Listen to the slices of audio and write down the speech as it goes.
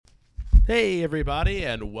Hey, everybody,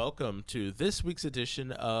 and welcome to this week's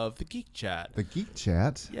edition of the Geek Chat. The Geek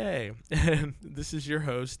Chat. Yay. And this is your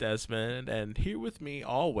host, Desmond, and here with me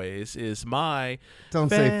always is my Don't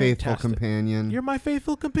say faithful companion. You're my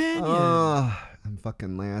faithful companion. I'm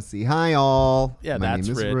fucking Lassie. Hi, all. Yeah, My that's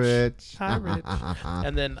name is Rich. Rich. Hi, Rich.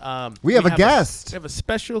 And then we have a guest. We have a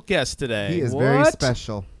special guest today. He is very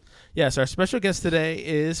special. Yes, our special guest today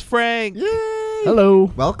is Frank. Yay!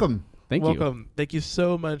 Hello. Welcome. Welcome. Thank you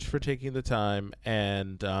so much for taking the time.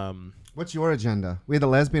 And what's your agenda? We had the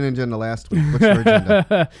lesbian agenda last week. What's your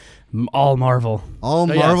agenda? All Marvel. All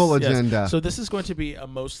Marvel yes. agenda. So this is going to be a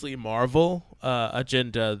mostly Marvel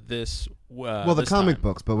agenda this well, the comic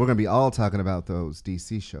books, but we're going to be all talking about those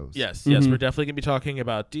DC shows. Yes, yes, we're definitely going to be talking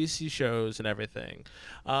about DC shows and everything.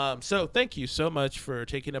 So thank you so much for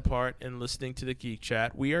taking a part and listening to the Geek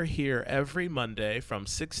Chat. We are here every Monday from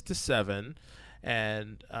 6 to 7,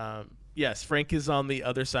 and yes, Frank is on the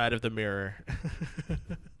other side of the mirror.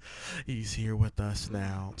 He's here with us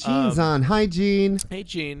now. Gene's on. Hi, Gene. Hey,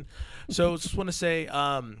 Gene. So just want to say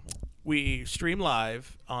we stream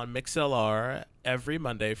live on MixLR every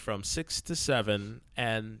Monday from 6 to 7.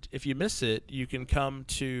 And if you miss it, you can come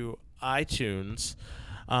to iTunes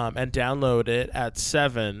and download it at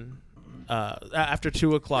 7 after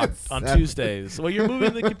 2 o'clock on Tuesdays. Well, you're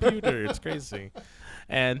moving the computer. It's crazy.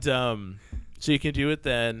 And so you can do it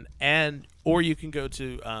then, or you can go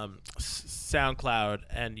to SoundCloud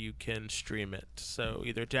and you can stream it. So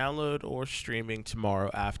either download or streaming tomorrow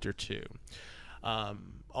after 2.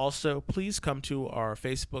 Also, please come to our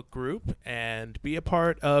Facebook group and be a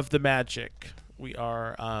part of the magic. We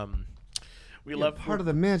are love part of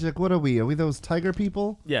the magic. What are we? Are we those tiger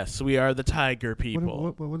people? Yes, we are the tiger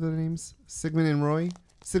people. What are their names? Sigmund and Roy?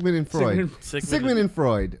 Sigmund and Freud. Sigmund and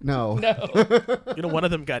Freud. No. One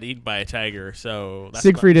of them got eaten by a tiger, so that's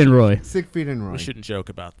Siegfried and Roy. Siegfried and Roy. We shouldn't joke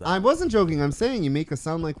about that. I wasn't joking. I'm saying you make us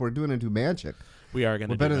sound like we're doing into magic. We are going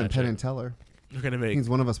to. We're better than Penn and Teller. We're going to make. Means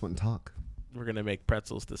one of us wouldn't talk. We're going to make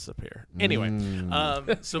pretzels disappear. Anyway,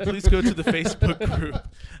 so please go to the Facebook group,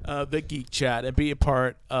 the Geek Chat, and be a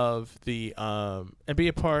part of the the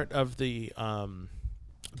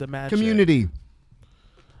magic Community.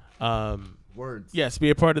 Words. Yes, be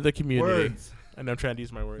a part of the community. Words. I know I'm trying to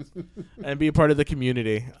use my words. And be a part of the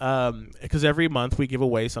community. Because every month we give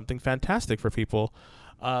away something fantastic for people.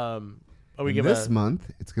 This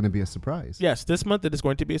month, it's going to be a surprise. Yes, this month it is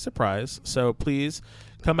going to be a surprise. So please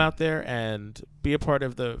come out there and be a part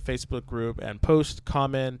of the Facebook group and post,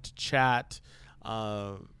 comment, chat,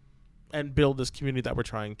 and build this community that we're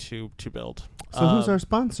trying to build. So who's our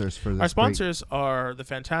sponsors for this? Our sponsors are the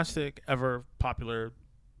fantastic, ever popular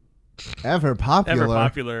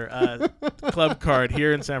Club Card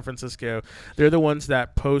here in San Francisco. They're the ones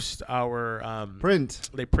that post our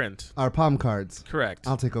They print our palm cards. Correct.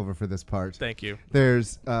 I'll take over for this part. Thank you.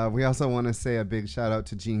 There's we also want to say a big shout out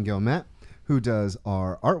to Jean Gilmet, who does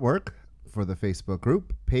our artwork for the Facebook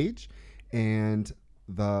group page, and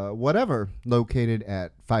the whatever located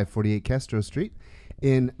at 548 Castro Street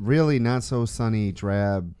in really not so sunny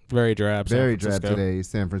very drab today,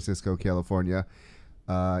 San Francisco, California.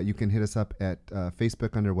 You can hit us up at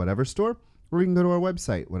Facebook under Whatever Store, or you can go to our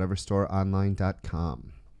website,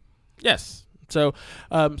 whateverstoreonline.com. Yes. So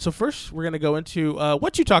first we're going to go into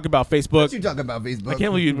what you talk about Facebook. What you talk about Facebook? I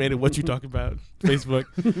can't believe you made it what you talk about Facebook.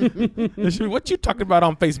 What you talking about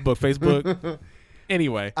on Facebook?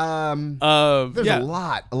 Anyway. There's a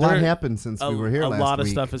lot. A lot happened since we were here last week. A lot of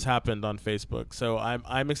stuff has happened on Facebook. So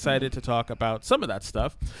I'm excited to talk about some of that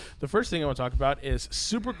stuff. The first thing I want to talk about is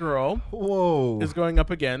Supergirl. Whoa. Is going up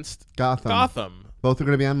against Gotham. Both are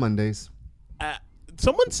going to be on Mondays.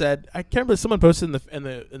 Someone said, I can't remember, someone posted in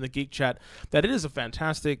the Geek Chat that it is a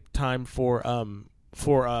fantastic time for I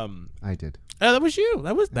did. Oh, that was you.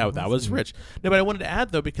 That was Rich. No, but I wanted to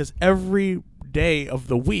add though, because every day of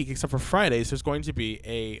the week except for Fridays there's going to be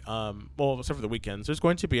except for the weekends, there's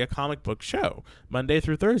going to be a comic book show Monday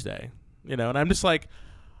through Thursday, and I'm just like,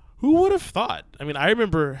 who would have thought? I mean, I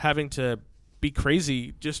remember having to be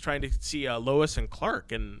crazy just trying to see Lois and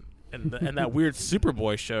Clark and that weird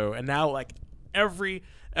Superboy show, and now like every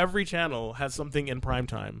channel has something in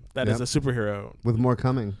primetime that is a superhero, with more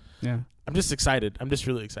coming. Yeah, I'm just excited. I'm just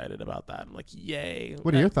really excited about that. I'm like, yay.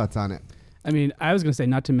 What are your thoughts on it? I mean, I was going to say,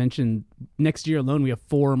 not to mention, next year alone, we have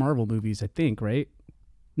 4 Marvel movies, I think, right?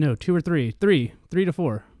 No, 2 or 3. 3 to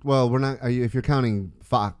 4. Well, we're not. If you're counting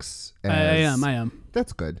Fox as... I am.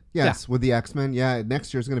 That's good. Yes, with the X-Men. Yeah,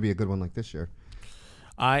 next year's going to be a good one like this year.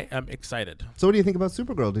 I am excited. So what do you think about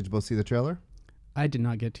Supergirl? Did you both see the trailer? I did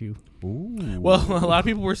not get to. Ooh. Well, a lot of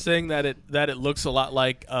people were saying that it looks a lot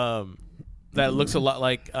like the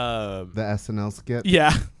SNL skit.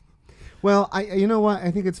 Yeah. Well, you know what?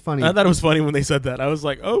 I think it's funny. I thought it was funny when they said that. I was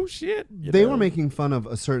like, oh shit. They were making fun of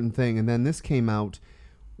a certain thing, and then this came out.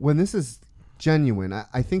 When this is genuine,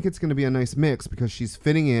 I think it's going to be a nice mix because she's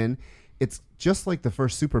fitting in. It's just like the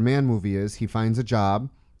first Superman movie is. He finds a job,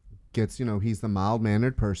 gets, he's the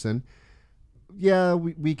mild-mannered person. Yeah,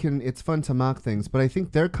 we can. It's fun to mock things, but I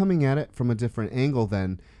think they're coming at it from a different angle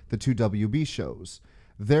than the two WB shows.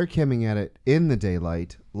 They're coming at it in the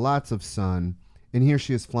daylight, lots of sun, and here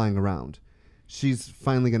she is flying around. She's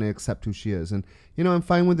finally going to accept who she is. And, I'm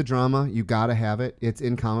fine with the drama. You got to have it. It's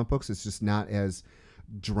in comic books. It's just not as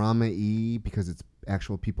drama-y because it's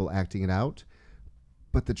actual people acting it out.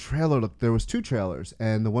 But the trailer, look, there was 2 trailers,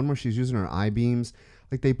 and the one where she's using her I-beams,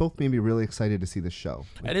 they both made me really excited to see the show.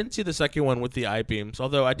 I didn't see the second one with the I-beams,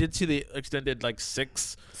 although I did see the extended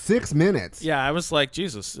 6 minutes. Yeah, I was like,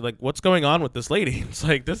 Jesus, what's going on with this lady? It's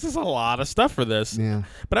like, this is a lot of stuff for this. Yeah.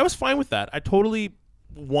 But I was fine with that. I totally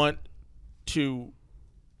want to,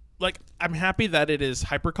 I'm happy that it is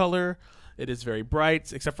hypercolor. It is very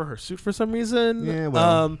bright, except for her suit for some reason. Yeah,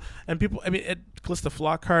 well. And people, Calista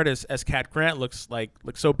Flockhart as Cat Grant looks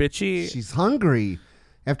so bitchy. She's hungry.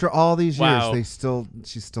 After all these Wow. years,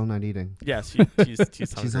 she's still not eating. Yes, she's hungry.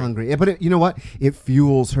 She's hungry. Yeah, but you know what? It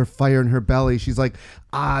fuels her fire in her belly. She's like,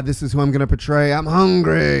 this is who I'm going to portray. I'm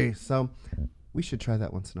hungry. So we should try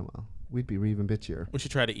that once in a while. We'd be even bitchier. We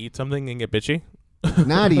should try to eat something and get bitchy.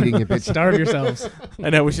 Not eating it, bitch. Starve yourselves.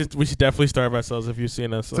 I know we should definitely starve ourselves if you've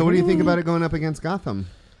seen us. So what do you think about it going up against Gotham?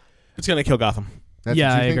 It's gonna kill Gotham. That's Yeah,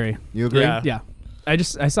 what you I think? agree. You agree? Yeah. Yeah.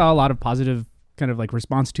 I saw a lot of positive kind of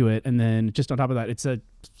response to it, and then just on top of that, it's a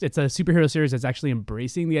superhero series that's actually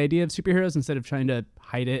embracing the idea of superheroes instead of trying to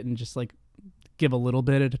hide it and just give a little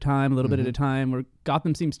bit at a time, bit at a time. Where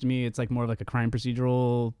Gotham seems to me, it's more of a crime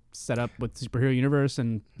procedural setup with superhero universe,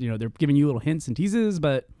 and they're giving you little hints and teases,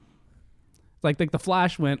 but like the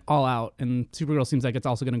Flash went all out, and Supergirl seems like it's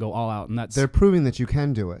also going to go all out, and that's They're proving that you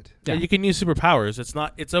can do it. Yeah, you can use superpowers.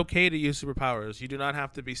 It's okay to use superpowers. You do not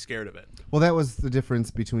have to be scared of it. Well, that was the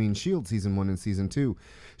difference between S.H.I.E.L.D. Season 1 and Season 2.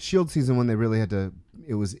 S.H.I.E.L.D. Season 1, they really had to,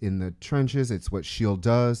 it was in the trenches. It's what S.H.I.E.L.D.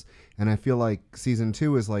 does. And I feel like Season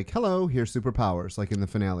 2 is hello, here's superpowers. Like in the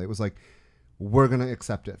finale, it was we're going to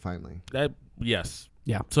accept it finally. Yes.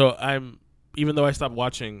 Yeah. So even though I stopped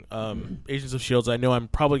watching Agents of S.H.I.E.L.D., I know I'm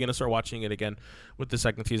probably going to start watching it again with the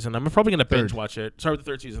second season. I'm probably going to binge watch it. Start with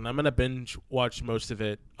the third season. I'm going to binge watch most of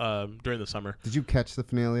it during the summer. Did you catch the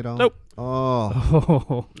finale at all? Nope.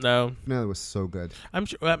 Oh, No. the finale was so good. I'm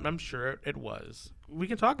sure it was. We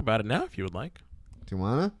can talk about it now if you would like. Do you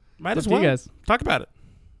want to? Might as Up to you well. guys. Talk about it.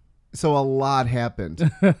 So a lot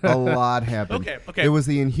happened. A lot happened. Okay. It was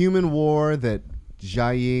the Inhuman War that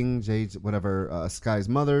Jade, whatever, Sky's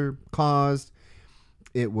mother caused.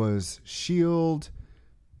 It was S.H.I.E.L.D.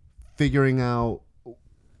 figuring out,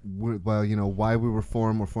 why we were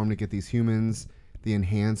formed. We're formed to get these humans, the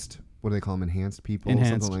enhanced, what do they call them? Enhanced people?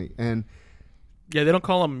 Enhanced. Something and Yeah, they don't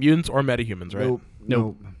call them mutants or metahumans, right?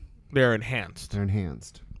 Nope. They're enhanced. They're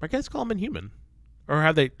enhanced. I guys call them Inhuman. Or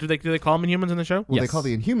have they? Do they call them Inhumans in the show? Well, Yes. they call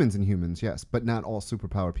the Inhumans, yes, but not all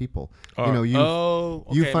superpower people. Or- You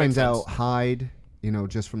okay, find makes out sense. Hyde,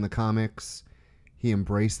 just from the comics, he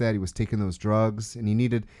embraced that. He was taking those drugs, and he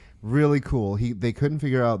needed really cool. They couldn't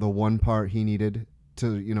figure out the one part he needed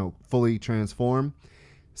to fully transform.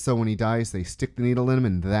 So when he dies, they stick the needle in him,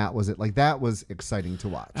 and that was it. That was exciting to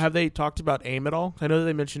watch. Have they talked about AIM at all? I know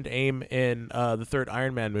they mentioned AIM in the third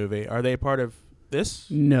Iron Man movie. Are they a part of this?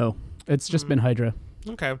 No, it's just been Hydra.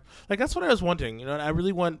 Okay. That's what I was wondering. And I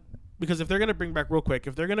really want, because if they're going to bring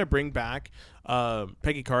back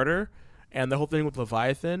Peggy Carter and the whole thing with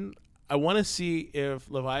Leviathan, I want to see if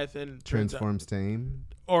Leviathan Transforms to AIM.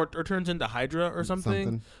 or turns into Hydra or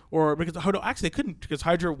something. Or because actually they couldn't, because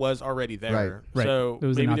Hydra was already there. Right. So It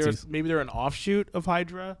was the maybe Nazis. maybe they're an offshoot of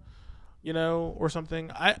Hydra, or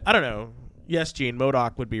something. I don't know. Yes, Gene,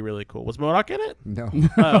 MODOK would be really cool. Was MODOK in it? No.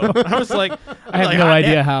 Oh, I was like, I have no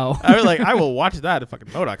idea how. I was like, I will watch that if fucking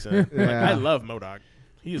MODOK's in it. Yeah. I love MODOK.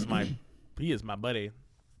 He is my buddy.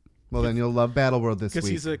 Well, then you'll love Battleworld this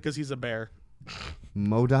week. Because he's a bear.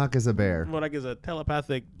 MODOK is a bear. MODOK is a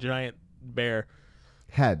telepathic giant bear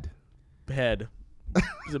Head. head.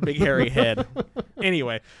 He's a big hairy head.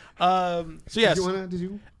 Anyway, so yes, Did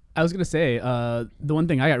you? I was gonna say the one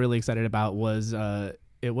thing I got really excited about was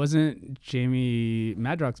it wasn't Jamie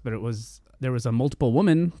Madrox, but there was a multiple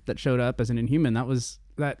woman that showed up as an Inhuman.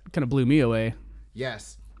 That kind of blew me away.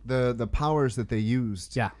 Yes. The powers that they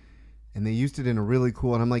used. Yeah. And they used it in a really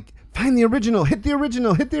cool, and I'm like, find the original, hit the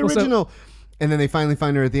original, hit the Well, so- original. And then they finally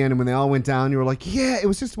find her at the end, and when they all went down, you were like, yeah, it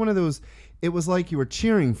was just one of those, it was like you were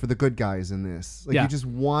cheering for the good guys in this. Yeah. You just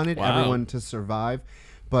wanted Wow. everyone to survive.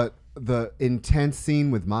 But the intense scene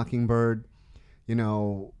with Mockingbird, you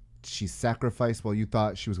know, she sacrificed. Well, you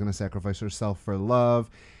thought she was going to sacrifice herself for love,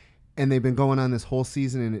 and they've been going on this whole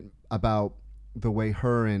season about the way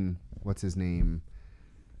her and what's his name,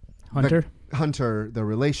 Hunter, the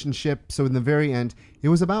relationship. So in the very end, it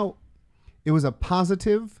was a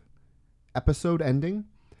positive episode ending,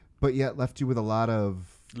 but yet left you with a lot of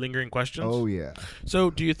lingering questions. Oh yeah. So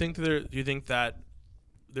do you think that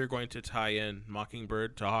they're going to tie in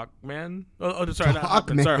Mockingbird to Hawkman? Sorry, not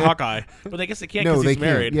Hawkman. Sorry, Hawkeye. But I guess they can't because he's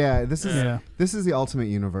married. Yeah, this is the Ultimate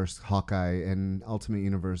Universe Hawkeye and Ultimate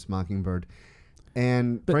Universe Mockingbird.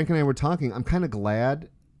 And Frank and I were talking. I'm kind of glad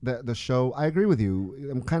that the show. I agree with you.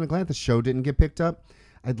 I'm kind of glad the show didn't get picked up.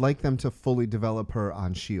 I'd like them to fully develop her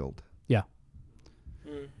on S.H.I.E.L.D. Yeah.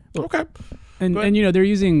 Okay. And you know, they're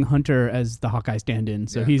using Hunter as the Hawkeye stand-in,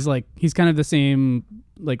 so he's kind of the same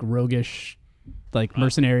like roguish, like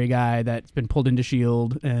mercenary guy that's been pulled into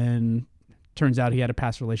S.H.I.E.L.D. and turns out he had a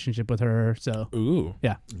past relationship with her. So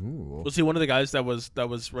yeah. Ooh. Was he one of the guys that was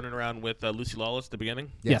running around with Lucy Lawless at the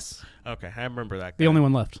beginning? Yes. Okay, I remember that guy. The only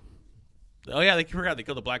one left. Oh yeah, they forgot they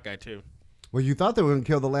killed the black guy too. Well, you thought they were going to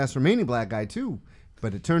kill the last remaining black guy too,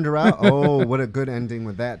 but it turned around. Oh, what a good ending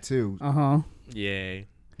with that too. Yay.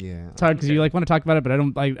 Yeah. It's hard because you like want to talk about it, but I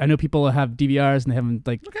don't. I know people have DVRs and they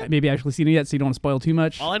haven't maybe actually seen it yet, so you don't want to spoil too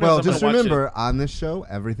much. All I know Well, just remember on this show,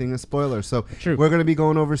 everything is spoilers. So True. We're going to be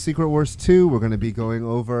going over Secret Wars 2. We're going to be going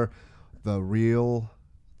over the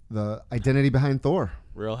identity behind Thor.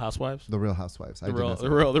 Real Housewives. The Real Housewives. The real house.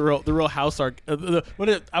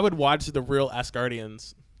 I would watch the Real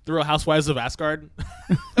Asgardians. The Real Housewives of Asgard.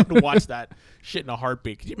 I would watch that shit in a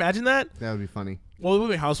heartbeat. Could you imagine that? That would be funny. Well, the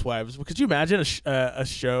movie Housewives. Could you imagine a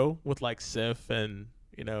show with like Sif and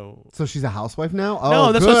So she's a housewife now? Oh,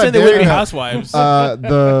 no, that's good. what I'm saying. They There would you be go. housewives.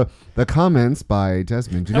 The comments by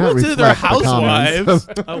Desmond do not reflect They're the comments.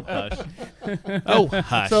 housewives. Oh hush. Oh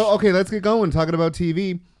hush. So okay, let's get going. Talking about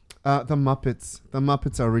TV. The Muppets. The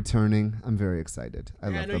Muppets are returning. I'm very excited. I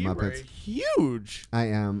love the Muppets. Huge. I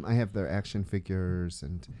am. I have their action figures,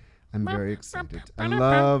 and I'm very excited. I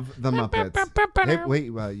love the Muppets. Hey, wait,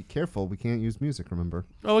 you careful. We can't use music, remember?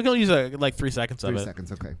 Oh, we can use like 3 seconds of it. 3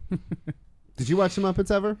 seconds, okay. Did you watch the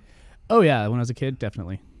Muppets ever? Oh yeah, when I was a kid,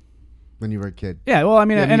 definitely. When you were a kid? Yeah, well, I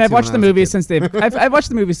mean, Yeah, me and I've too, watched when the I was a movies kid. since they've. I've watched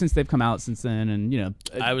the movies since they've come out since then, and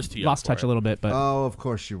I was too young lost for touch it. a little bit, but Oh, of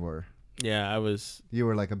course you were. Yeah, I was. You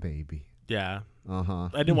were like a baby. Yeah, Uh-huh.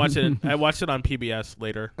 I didn't watch it. I watched it on PBS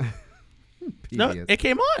later. No, PBS. it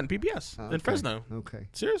came on PBS in Okay. Fresno. Okay.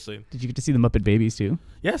 Seriously. did you get to see the Muppet Babies too?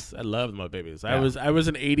 Yes, I love the Muppet Babies. Yeah. I was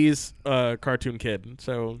an '80s cartoon kid,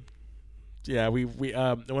 so yeah, we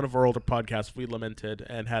in one of our older podcasts we lamented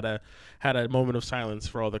and had a moment of silence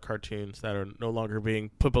for all the cartoons that are no longer being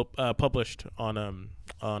published on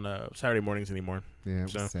Saturday mornings anymore. Yeah, it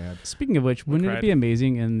was So. sad. Speaking of which, wouldn't it cried. be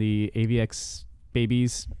amazing in the AVX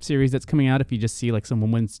Babies series that's coming out if you just see like some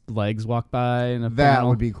woman's legs walk by in a That panel?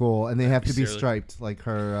 would be cool. And they have to be silly. striped like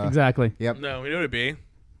her. Exactly. Yep. No, you know what it'd be?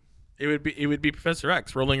 It would be Professor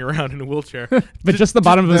X rolling around in a wheelchair. But just the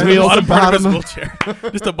bottom of his the wheels. bottom part of his bottom.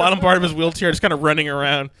 wheelchair. Just the bottom part of his wheelchair, just kind of running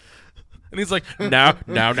around. And he's like, now,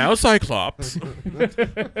 Cyclops. As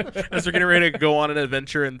they're getting ready to go on an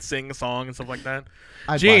adventure and sing a song and stuff like that.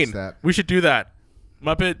 I'd Gene, watch that. we should do that.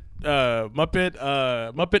 Muppet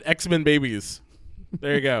X-Men babies.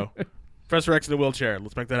 There you go. Professor X in a wheelchair.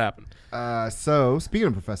 Let's make that happen. So, speaking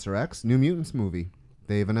of Professor X, New Mutants movie.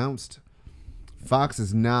 They've announced Fox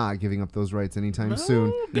is not giving up those rights anytime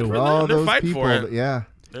soon. good for all them. They're those fighting people, for it. yeah.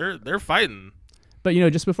 They're fighting. But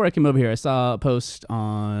just before I came over here, I saw a post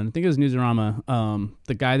on, I think it was Newsarama.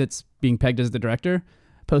 The guy that's being pegged as the director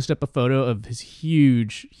posted up a photo of his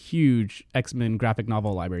huge X-Men graphic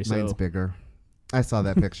novel library. So Mine's bigger. I saw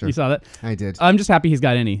that picture. you saw that? I did. I'm just happy he's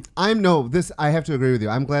got any. I have to agree with you.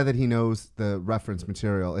 I'm glad that he knows the reference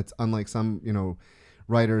material. It's unlike some,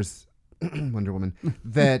 writers, Wonder Woman,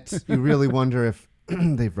 that you really wonder if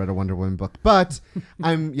they've read a Wonder Woman book. But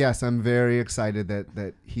I'm very excited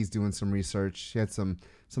that he's doing some research. He had some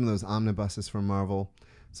of those omnibuses from Marvel.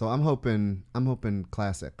 So I'm hoping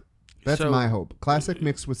classic. That's So- my hope. Classic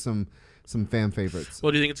mixed with some fan favorites.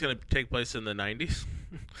 Well, do you think it's going to take place in the 90s?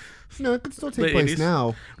 No, it could still take Late place 80s?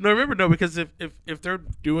 now. No, because if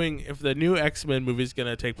the new X-Men movie is going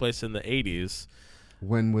to take place in the 80s,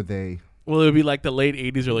 When would they? well, it would be like the late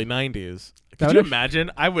 80s, early 90s. Could would you act-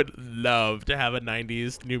 imagine? I would love to have a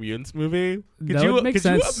 90s New Mutants movie. That would make could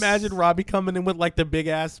sense. you imagine Robbie coming in with like the big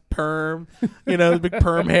ass perm, the big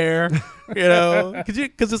perm hair, Could you?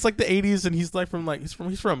 Because it's like the 80s and he's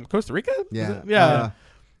from Costa Rica. Is Yeah. it? Yeah.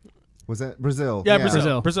 Was that Brazil? Yeah,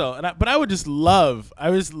 Brazil. Brazil. But I would just love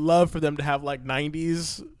for them to have like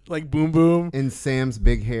 90s like boom boom. And Sam's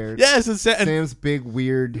big hair. Yes, and Sam's big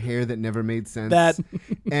weird hair that never made sense. That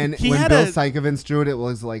and he when had Bill Sienkiewicz drew it, it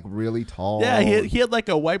was like really tall. Yeah, he had like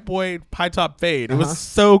a white boy high top fade. It was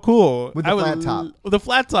so cool. With the flat top. With the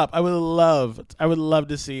flat top. I would love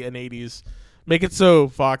to see an 80s. Make it so,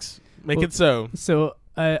 Fox. Make it so. So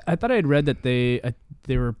I thought I had read that they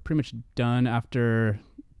were pretty much done after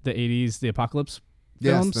the 80s, the Apocalypse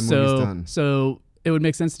Yes, films. the movie's done. So it would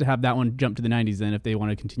make sense to have that one jump to the 90s then if they want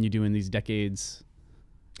to continue doing these decades.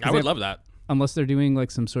 I would love that. Unless they're doing like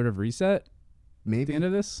some sort of reset at Maybe. the end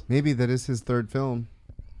of this. Maybe that is his third film.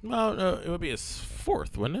 Well, no, it would be his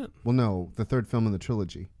fourth, wouldn't it? Well, no, the third film in the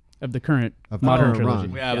trilogy. Of the current Of the modern current trilogy.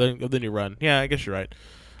 run. Yeah, the new run. Yeah, I guess you're right.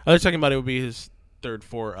 I was talking about it would be his third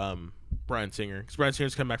for Bryan Singer. Because Bryan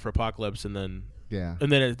Singer's come back for Apocalypse, and then Yeah.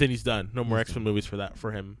 then he's done. No more X-Men movies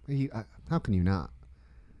for him. How can you not?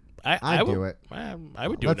 I would do it. I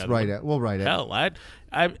would do Let's another write one. it. We'll write it. Hell,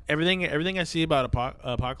 everything I see about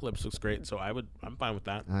Apocalypse looks great, so I'm fine with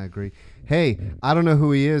that. I agree. Hey, I don't know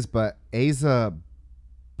who he is, but Asa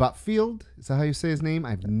Butfield, is that how you say his name?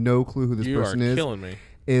 I have no clue who this You person are is. killing me.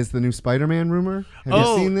 Is the new Spider-Man rumor? Have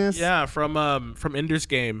you seen this? Yeah, from Ender's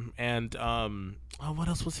Game and what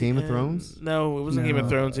else was Game he of in? Thrones? No, it wasn't No. Game of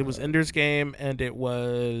Thrones. It was Ender's Game, and it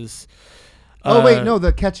was. Oh wait, no,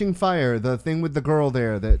 the Catching Fire, the thing with the girl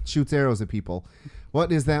there that shoots arrows at people.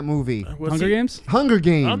 What is that movie? was Hunger he- Games? Hunger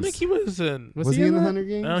Games. I don't think he was in. Was he in the that? Hunger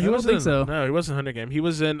Games? No, I he don't wasn't. think so. No, he wasn't Hunger Game. He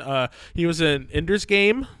was in. He was in Ender's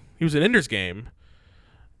Game. He was in Ender's Game.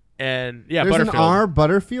 And yeah, There's Butterfield. an R,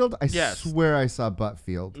 Butterfield? I Yes. swear I saw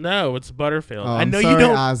Butfield. No, it's Butterfield. Oh, I I'm know sorry, you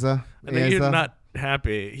don't. Asa. I know you're Asa. not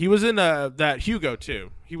happy. He was in that Hugo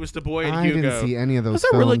too. He was the boy in I Hugo. didn't see any of those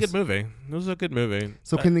That's a really films. good movie. It was a good movie.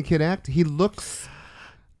 So can the kid act? He looks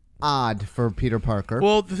odd for Peter Parker.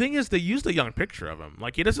 Well, the thing is, they used a young picture of him.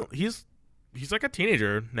 Like he doesn't. He's like a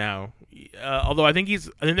teenager now. Although I think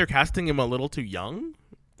they're casting him a little too young.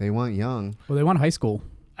 They want young. Well, they want high school.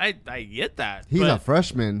 I get that. He's but, a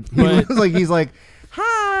freshman. He but- looks like he's like,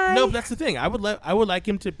 hi. No, but that's the thing. I would like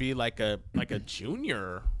him to be like a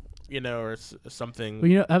junior, or something.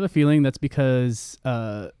 Well, I have a feeling that's because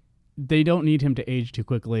they don't need him to age too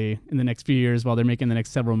quickly in the next few years while they're making the next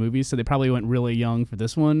several movies. So they probably went really young for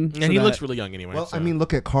this one. And he looks really young anyway. Well, so. I mean,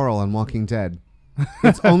 look at Carl on Walking Dead.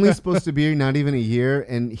 It's only supposed to be not even a year,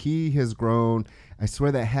 and he has grown. I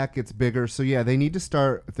swear that hat gets bigger. So yeah, they need to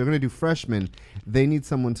start. If they're going to do freshmen, they need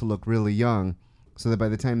someone to look really young, so that by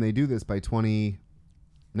the time they do this, by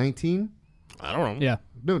 2019, I don't know. Yeah.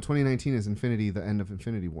 no, 2019 is the end of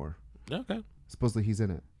Infinity War. Okay. Supposedly he's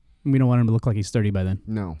in it. We don't want him to look like he's 30 by then.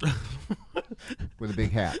 No, with a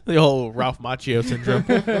big hat. The whole Ralph Macchio syndrome.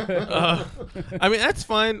 I mean, that's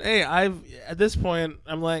fine. Hey, at this point,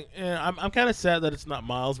 I'm like, I'm kind of sad that it's not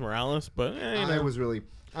Miles Morales, but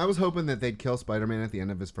I was hoping that they'd kill Spider-Man at the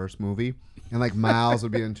end of his first movie, and like Miles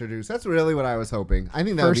would be introduced. That's really what I was hoping. I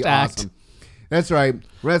think that would First be act. awesome. That's right.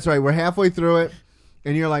 We're halfway through it,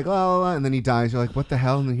 and you're like, la la la, and then he dies. You're like, what the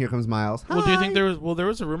hell? And then here comes Miles. well, do you think Hi. there was? Well, there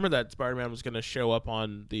was a rumor that Spider-Man was going to show up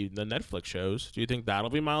on the Netflix shows. Do you think that'll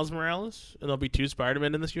be Miles Morales, and there'll be two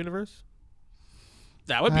Spider-Men in this universe?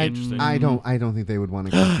 That would be interesting. I don't think they would want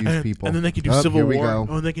to confuse people. And then they could do Oh, Civil here we War. go.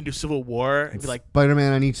 Oh, and they can do Civil War. It'd be like,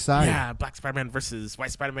 Spider-Man on each side. yeah, Black Spider-Man versus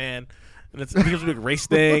White Spider-Man. And it's a big race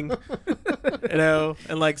thing,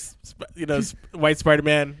 and like, White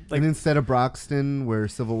Spider-Man. Like, And instead of Broxton, where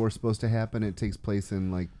Civil War's supposed to happen, it takes place in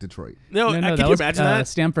like Detroit. no, that can you was imagine that?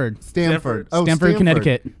 Stanford. Stanford. Stanford,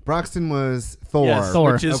 Connecticut. Broxton was Thor. Yes,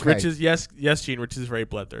 Thor. which is Okay. yes, Gene, which is very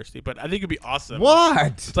bloodthirsty. But I think it'd be awesome.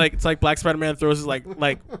 What? It's like Black Spider-Man throws his like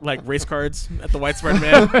race cards at the White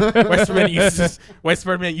Spider-Man. White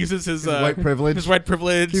Spider-Man uses his white privilege. His white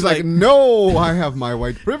privilege. He's like, no, I have my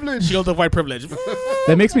white privilege. shield of white privilege.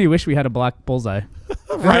 That makes me wish we had a black bullseye.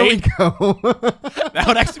 There we Right? go. That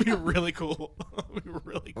would actually be really cool. That would be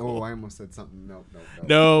really cool. Oh, I almost said something. No.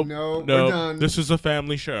 No, we're done. This is a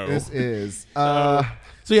family show. This is.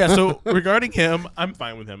 So yeah, so regarding him, I'm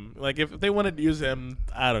fine with him. Like if they wanted to use him,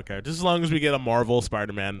 I don't care. Just as long as we get a Marvel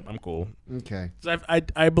Spider-Man, I'm cool. Okay. 'Cause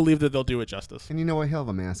I believe that they'll do it justice. And you know what? He'll have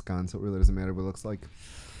a mask on, so it really doesn't matter what it looks like.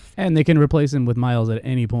 And they can replace him with Miles at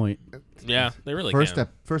any point. Yeah, they really First can.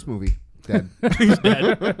 first movie. Dead. He's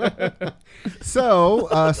dead.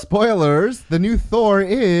 So, spoilers. The new Thor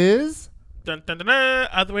is. Dun, dun, dun, dun.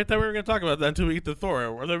 I thought we were going to talk about that until we get to Thor.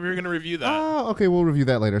 Or that we were going to review that. Oh, okay. We'll review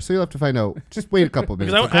that later. So you'll have to find out. Just wait a couple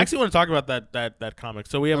minutes. Because I okay? actually want to talk about that comic.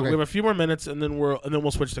 So we have Okay. a few more minutes, and then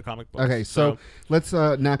we'll switch to comic books. Okay, so let's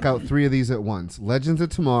knock out 3 of these at once. Legends of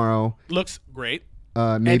Tomorrow. looks great.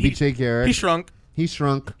 Maybe he- Jay Garrick. He shrunk. He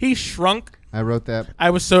shrunk. He shrunk. I wrote that. I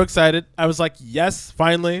was so excited. I was like, yes,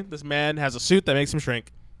 finally, this man has a suit that makes him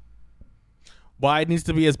shrink. Why it needs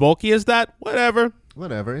to be as bulky as that? Whatever.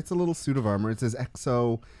 Whatever. It's a little suit of armor. It says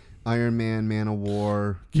Exo, Iron Man, Man of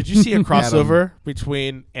War. Could you see a crossover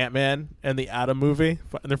between Ant-Man and the Atom movie?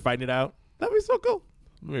 And they're fighting it out. That'd be so cool.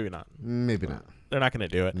 Maybe not. Maybe not. They're not going to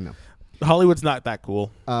do it. No. Hollywood's not that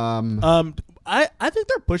cool. Um, I think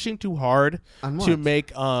they're pushing too hard On to what?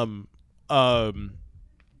 make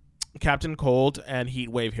Captain Cold and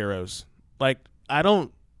Heatwave heroes. Like, I'm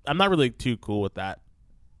not really too cool with that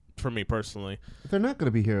for me personally. they're not going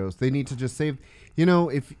to be heroes. They need to just save. You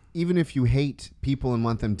know, even if you hate people and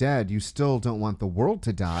want them dead, you still don't want the world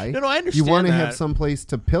to die. No, I understand. You want to that. have some place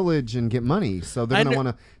to pillage and get money, so they're going to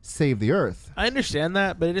want to save the earth. I understand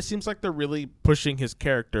that, but it just seems like they're really pushing his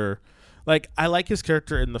character. Like, I like his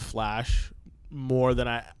character in The Flash more than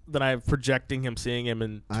I'm projecting him, seeing him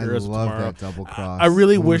in I Heroes of love Tomorrow. that double cross. I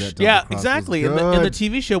really Ooh, wish, that double yeah, cross was exactly. And the good.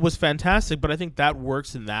 TV show was fantastic, but I think that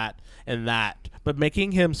works in that and that. But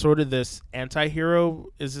making him sort of this anti-hero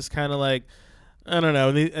is just kind of like, I don't know.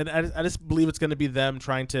 And I just believe it's going to be them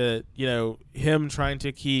trying to, him trying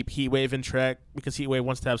to keep Heatwave in check because Heatwave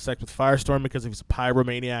wants to have sex with Firestorm because he's a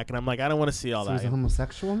pyromaniac. And I'm like, I don't want to see all So that. he's a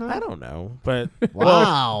homosexual now? I don't know, but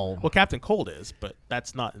Wow. well, Captain Cold is, but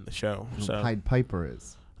that's not in the show. So Pied Piper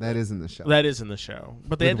is. That is in the show. that is in the show,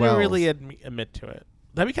 but they With didn't Wells. really admit to it.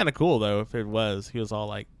 That'd be kind of cool though if it was. He was all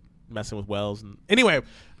like messing with Wells. And anyway,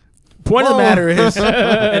 point of the Whoa. matter is,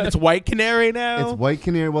 and it's White Canary now. It's White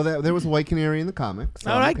Canary. Well, there was a White Canary in the comics. So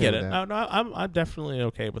No, I'm I okay get with it. that. No, I'm definitely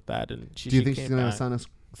okay with that. And Do you think came she's going to back. have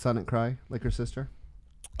a sonic cry like her sister?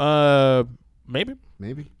 Maybe.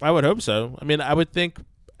 Maybe. I would hope so. I mean, I would think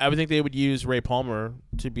they would use Ray Palmer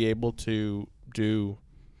to be able to do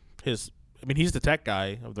his. I mean, he's the tech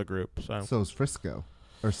guy of the group. So is Frisco.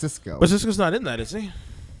 Or Cisco. But Cisco's not in that, is he?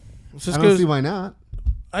 I don't see why not.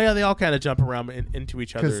 Oh yeah, they all kind of jump around into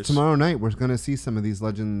each Because other's. tomorrow night we're going to see some of these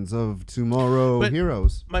Legends of Tomorrow But-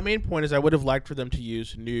 heroes. My main point is I would have liked for them to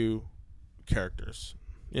use new characters.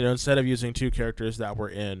 Instead of using two characters that were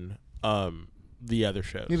in the other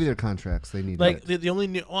shows. Maybe their contracts. They need Like it. the only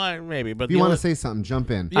new, maybe. But If you want to say something, jump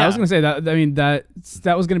in. Yeah. I was going to say that. I mean, that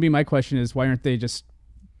was going to be my question: is why aren't they just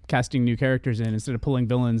casting new characters in instead of pulling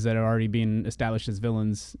villains that are already being established as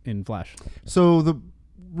villains in Flash? So the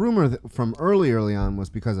rumor from early on was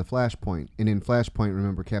because of Flashpoint. And in Flashpoint,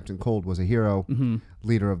 remember, Captain Cold was a hero,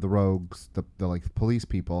 leader of the rogues, the like police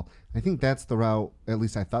people. I think that's the route, at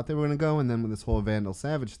least I thought they were going to go. And then with this whole Vandal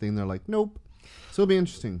Savage thing, they're like, nope. So it'll be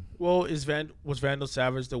interesting. Well, was Vandal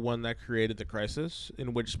Savage the one that created the crisis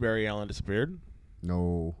in which Barry Allen disappeared?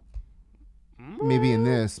 No. Maybe in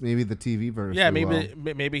this, maybe the TV version. Yeah,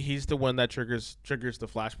 maybe he's the one that triggers the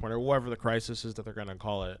flashpoint or whatever the crisis is that they're gonna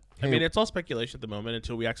call it. I Hey. mean, it's all speculation at the moment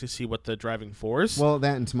until we actually see what the driving force. Well,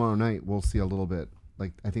 that and tomorrow night we'll see a little bit.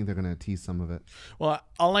 Like I think they're gonna tease some of it. Well,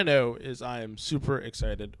 all I know is I am super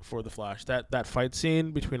excited for the Flash. That fight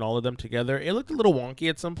scene between all of them together, it looked a little wonky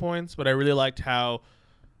at some points, but I really liked how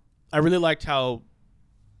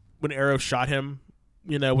when Arrow shot him,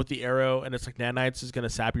 with the arrow, and it's like nanites is gonna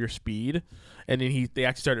sap your speed, and then they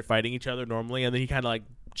actually started fighting each other normally, and then he kind of like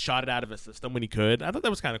shot it out of his system when he could. I thought that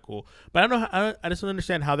was kind of cool, but I don't know. I just don't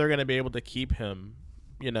understand how they're gonna be able to keep him.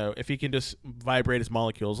 If he can just vibrate his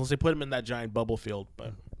molecules, unless they put him in that giant bubble field.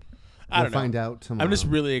 But I don't know. We'll find out tomorrow. I'm just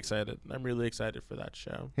really excited. I'm really excited for that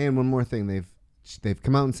show. Hey, and one more thing, they've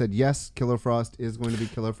come out and said yes, Killer Frost is going to be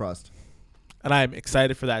Killer Frost. And I'm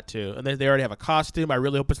excited for that too. And they already have a costume. I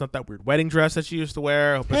really hope it's not that weird wedding dress that she used to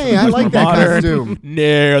wear. I hope it's Hey, I much like more that modern. costume.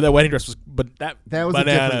 No, that wedding dress was That was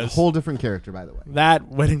bananas. a whole different character, by the way. That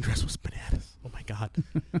wedding dress was bananas. Oh my god.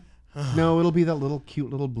 No, it'll be that little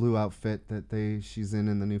cute little blue outfit that she's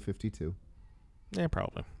in the New 52. Yeah,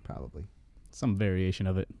 probably. Probably. Some variation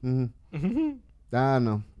of it. Mm-hmm. I don't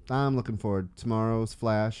know. I'm looking forward. Tomorrow's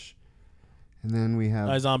Flash. And then we have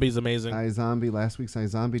iZombie's amazing. iZombie. Last week's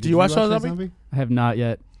iZombie. Did you watch iZombie? I have not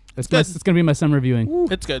yet. It's good. going to be my summer viewing.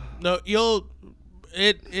 It's good. No,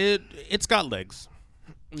 it's got legs.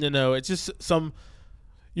 It's just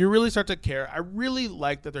you really start to care. I really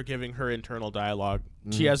like that they're giving her internal dialogue.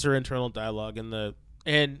 She has her internal dialogue and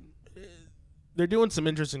they're doing some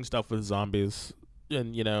interesting stuff with zombies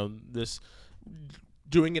and this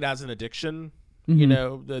doing it as an addiction.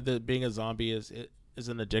 The being a zombie is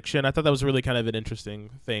an addiction. I thought that was really kind of an interesting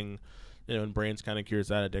thing. And Brains kind of cures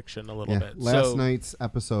that addiction a little bit. Last week's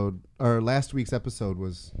episode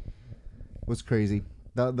was crazy.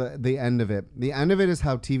 The end of it. The end of it is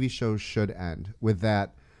how TV shows should end, with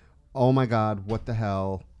that, oh my God, what the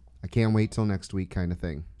hell? I can't wait till next week kind of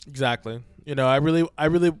thing. Exactly. You know, I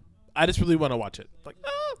just really want to watch it. Like,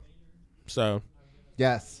 so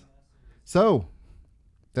Yes. So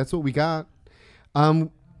that's what we got.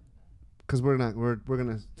 Because we're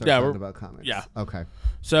gonna start talking about comics. Yeah. Okay.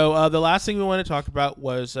 So the last thing we want to talk about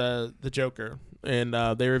was the Joker, and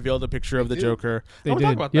they revealed a picture of the Joker. They I want to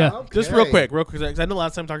talk did. about Yeah. that Okay. just real quick, because I know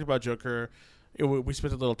last time we talked about Joker, we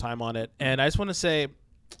spent a little time on it, and I just want to say,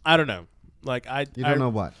 I don't know, like You don't know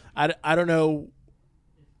what? I don't know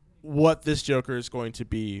what this Joker is going to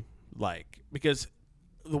be like, because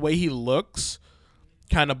the way he looks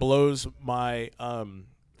kind of blows my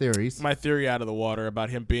Theories. my theory out of the water about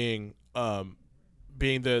him being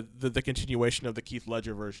the continuation of the Keith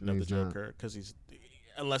Ledger version of the He's not. Joker, because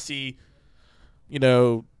unless he, you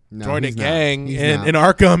know, No, joined a he's not. gang He's in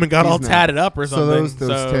not. Arkham and got He's all not. tatted up or So something.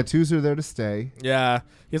 those tattoos are there to stay. Yeah,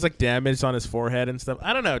 he has like damage on his forehead and stuff.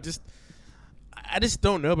 I don't know. I just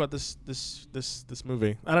don't know about this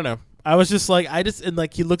movie. I don't know. I was just like,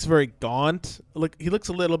 he looks very gaunt. Like, he looks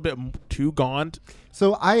a little bit too gaunt.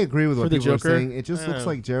 So I agree with For what the people are Joker? saying. It just looks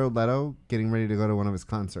like Jared Leto getting ready to go to one of his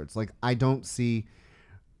concerts. Like, I don't see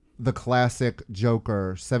the classic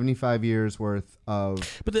Joker, 75 years worth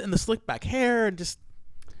of. But and the slick back hair and just.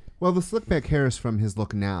 Well, the slick back hair is from his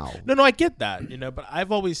look now. No, I get that, you know, but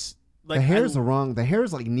I've always like the hair's wrong. The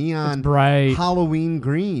hair's like neon It's bright. Halloween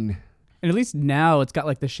green. And at least now it's got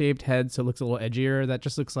like the shaved head, so it looks a little edgier. That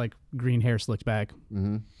just looks like green hair slicked back.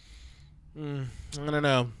 Mm-hmm. I don't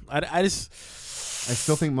know. I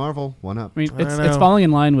still think Marvel won up. I mean, I don't it's know. falling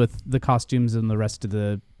in line with the costumes and the rest of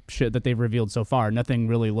the shit that they've revealed so far. Nothing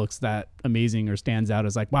really looks that amazing or stands out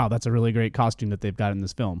as like, wow, that's a really great costume that they've got in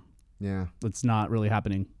this film. Yeah. It's not really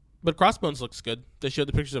happening. But Crossbones looks good. They showed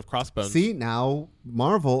the pictures of Crossbones. See, now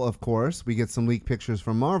Marvel, of course, we get some leaked pictures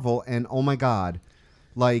from Marvel, and oh my God,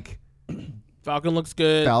 like Falcon looks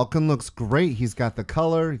good. Falcon looks great. He's got the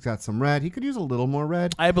color. He's got some red. He could use a little more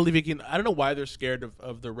red. I believe he can. I don't know why they're scared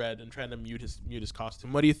of the red and trying to mute his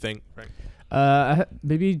costume. What do you think, Frank?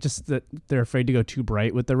 Maybe just that they're afraid to go too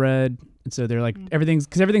bright with the red, and so they're like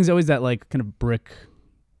everything's always that like kind of brick,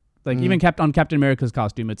 like even on Captain America's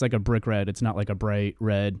costume, it's like a brick red. It's not like a bright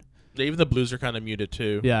red. Yeah, even the blues are kind of muted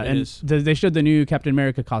too. Yeah, It and is. they showed the new Captain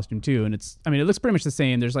America costume too, and it looks pretty much the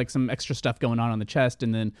same. There's like some extra stuff going on the chest,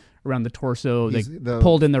 and then around the torso, they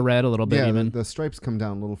pulled in the red a little bit. Yeah, even the stripes come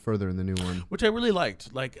down a little further in the new one. Which I really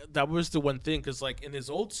liked. Like, that was the one thing, because like in his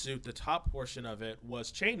old suit, the top portion of it was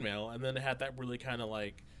chainmail, and then it had that really kind of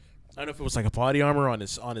like, I don't know if it was like a body armor on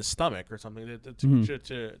his stomach or something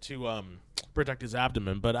to protect his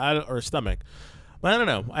abdomen, or his stomach. But I don't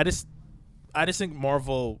know. I just think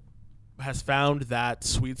Marvel has found that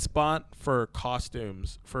sweet spot for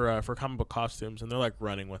costumes, for comic book costumes, and they're like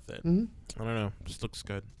running with it. Mm-hmm. I don't know. Just looks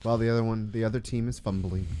good. While the other team is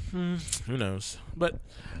fumbling. Who knows? But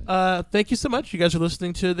thank you so much. You guys are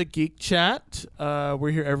listening to the Geek Chat.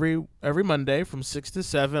 We're here every Monday from 6 to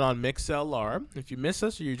 7 on MixLR. If you miss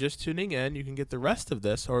us or you're just tuning in, you can get the rest of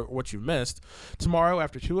this or what you missed tomorrow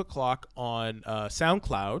after 2 o'clock on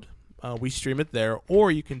SoundCloud. We stream it there, or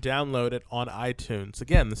you can download it on iTunes.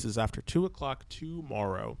 Again, this is after 2 o'clock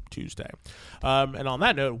tomorrow, Tuesday. And on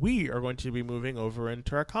that note, we are going to be moving over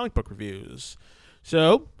into our comic book reviews.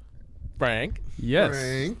 So, Frank, yes,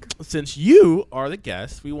 Frank. since you are the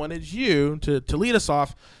guest, we wanted you to lead us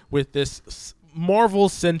off with this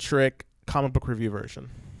Marvel-centric comic book review version.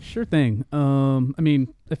 Sure thing.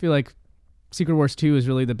 I feel like Secret Wars 2 is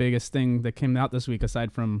really the biggest thing that came out this week,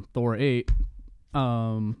 aside from Thor 8.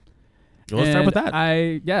 Let's start with that.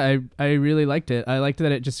 I really liked it. I liked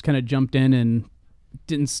that it just kind of jumped in and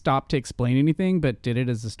didn't stop to explain anything, but did it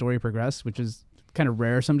as the story progressed, which is kind of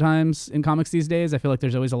rare sometimes in comics these days. I feel like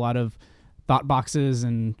there's always a lot of thought boxes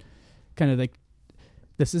and kind of like,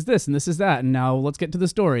 this is this and this is that, and now let's get to the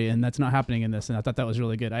story, and that's not happening in this, and I thought that was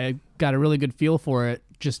really good. I got a really good feel for it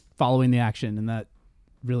just following the action, and that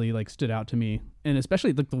really like stood out to me. And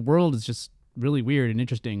especially like the world is just really weird and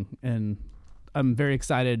interesting, and I'm very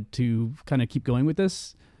excited to kind of keep going with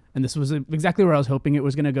this. And this was exactly where I was hoping it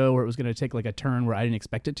was going to go, where it was going to take like a turn where I didn't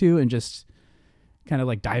expect it to, and just kind of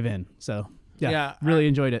like dive in. So really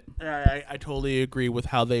enjoyed it. I totally agree with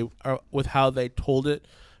how they told it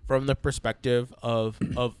from the perspective of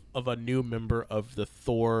a new member of the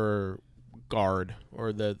Thor guard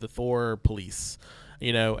or the Thor police,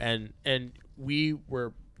 you know, and we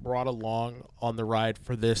were brought along on the ride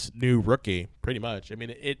for this new rookie, pretty much. I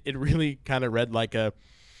mean, it really kind of read like a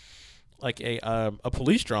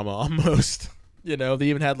police drama almost. You know, they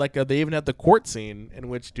even had the court scene in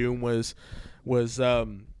which Doom was what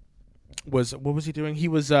was he doing? He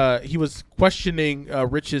was questioning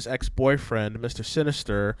Rich's ex-boyfriend, Mr.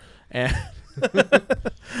 Sinister, and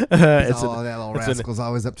It's Oh, an- that little it's an- rascal's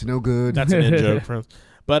always up to no good. That's an in joke for him.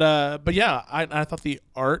 But yeah, I thought the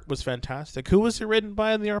art was fantastic. Who was it written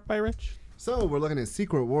by and the art by, Rich? So we're looking at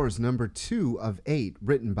Secret Wars number 2 of 8,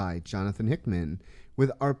 written by Jonathan Hickman,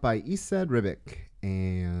 with art by Esad Ribic,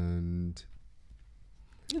 and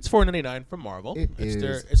It's $4.99 from Marvel.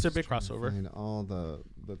 It's their big crossover. Find all the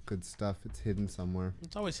good stuff. It's hidden somewhere.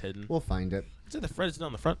 It's always hidden. We'll find it. Is it the Fred? Is it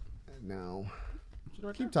on the front? No. Is it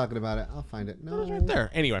right Keep there? talking about it. I'll find it. No, No, it's right there.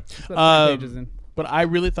 Anyway, pages in. but I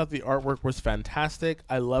really thought the artwork was fantastic.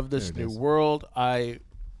 I love this There it new is. world. I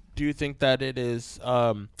do think that it is.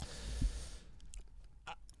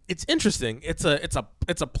 It's interesting. It's a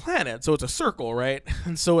planet, so it's a circle, right?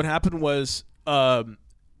 And so what happened was Adam,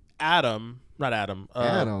 not Adam.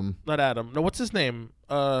 Adam. Not Adam. No, what's his name?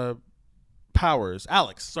 Powers.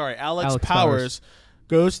 Alex. Sorry, Alex Alex Powers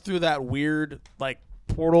goes through that weird like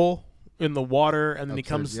portal in the water, and then he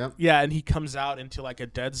Upstairs, comes. yep. Yeah, and he comes out into like a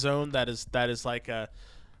dead zone that is like a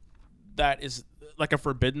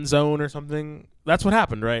forbidden zone or something. That's what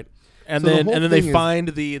happened, right? And So the then whole they thing is- find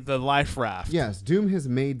the life raft. Yes, Doom has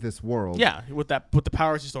made this world. Yeah, with the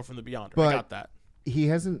powers he stole from the Beyonder. I But- got that. He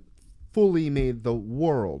hasn't fully made the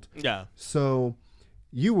world. Yeah. So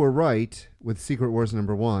you were right with Secret Wars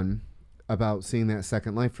number 1 about seeing that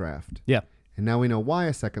second life raft. Yeah. And now we know why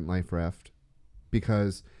a second life raft,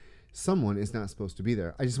 because someone is not supposed to be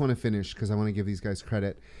there. I just want to finish because I want to give these guys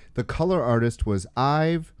credit. The color artist was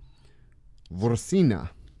Ive Vorsina,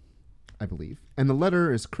 I believe. And the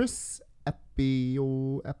letter is Chris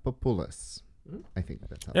Epipoulos. I think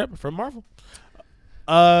that's how. Yep, from Marvel.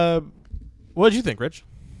 What did you think, Rich?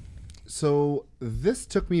 So this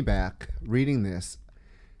took me back reading this.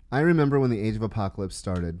 I remember when the Age of Apocalypse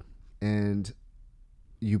started, and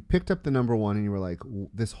you picked up the number 1 and you were like,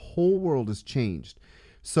 this whole world has changed.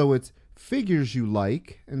 So it's figures you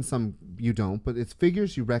like and some you don't, but it's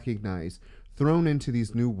figures you recognize thrown into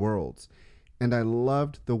these new worlds. And I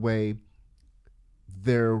loved the way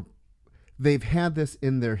they've had this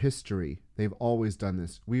in their history. They've always done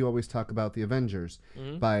this. We always talk about the Avengers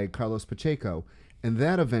by Carlos Pacheco, and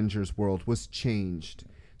that Avengers world was changed.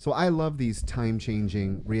 So I love these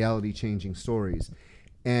time-changing, reality-changing stories.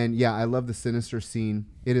 And yeah, I love the Sinister scene.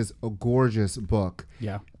 It is a gorgeous book.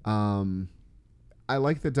 Yeah. I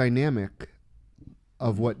like the dynamic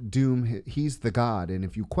of what Doom, he's the god, and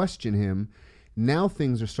if you question him, now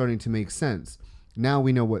things are starting to make sense. Now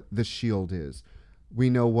we know what the shield is. We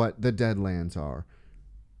know what the Deadlands are.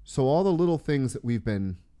 So all the little things that we've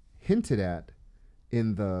been hinted at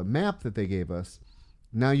in the map that they gave us,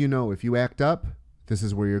 now you know if you act up, this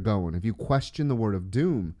is where you're going. If you question the word of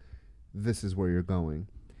Doom, this is where you're going.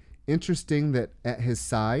 Interesting that at his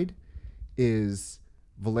side is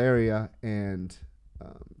Valeria and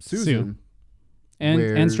Susan.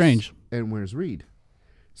 And Strange. And where's Reed?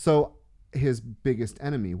 So his biggest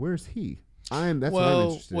enemy, where's he? That's what I'm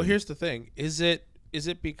interested Well, in. here's the thing. Is it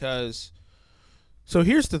because... So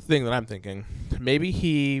here's the thing that I'm thinking.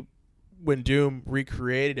 Maybe when Doom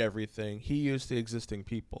recreated everything, he used the existing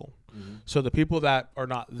people. Mm-hmm. So the people that are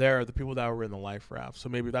not there are the people that were in the life raft. So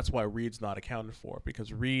maybe that's why Reed's not accounted for,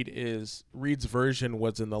 because Reed's version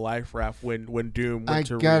was in the life raft when Doom went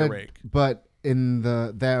to re-rake. But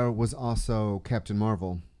there was also Captain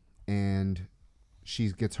Marvel, and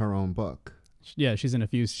she gets her own book. Yeah, she's in a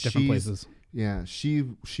few different places. Yeah, she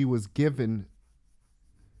was given.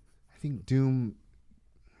 I think Doom,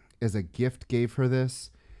 as a gift, gave her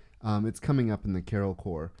this. It's coming up in the Carol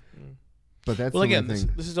Core, but that's Well, again,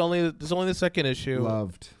 thing. this is only the second issue.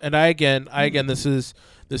 Loved. And I again, this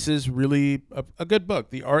is really a good book.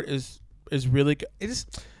 The art is really good. It is,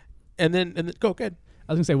 and then go ahead.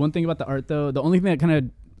 I was gonna say one thing about the art though. The only thing that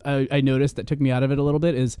kind of I noticed that took me out of it a little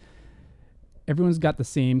bit is everyone's got the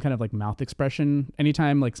same kind of like mouth expression.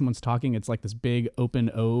 Anytime like someone's talking, it's like this big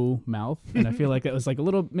open O mouth, and I feel like it was like a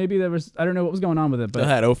little. Maybe there was, I don't know what was going on with it, They but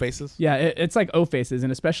had O faces. yeah, it's like O faces,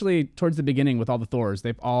 and especially towards the beginning with all the Thors,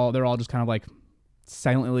 they're all just kind of like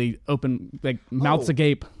silently open, like mouths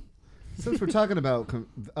agape. Since we're talking about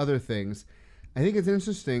other things, I think it's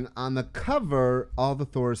interesting. On the cover, all the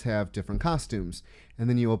Thors have different costumes, and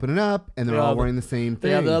then you open it up, and they're all wearing the same thing.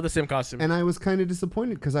 They have the same costume. And I was kind of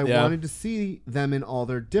disappointed because I wanted to see them in all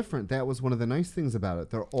their different. That was one of the nice things about it.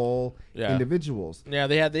 They're all individuals. Yeah,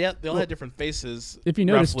 they all had different faces. If you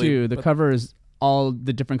notice roughly, too, the but- cover is all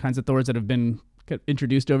the different kinds of Thors that have been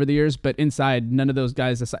introduced over the years, but inside, none of those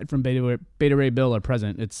guys aside from Beta Ray Bill are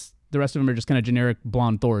present. It's the rest of them are just kind of generic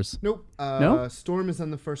blonde Thors. Nope. No? Storm is on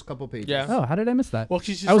the first couple pages. Yeah. Oh, how did I miss that? Well,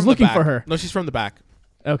 she's I was from the looking back. for her. No, she's from the back.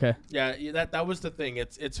 Okay. Yeah, that was the thing.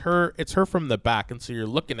 It's her from the back, and so you're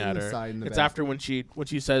looking From at the her. side and the It's back. after when she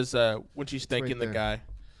says when she's thanking the there. guy.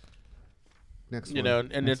 Next You one. know,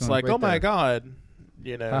 and Next it's one. like, Right oh my there. god,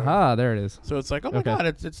 you know. Aha, there it is. So it's like, oh my Okay. god,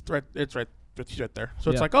 it's right there. So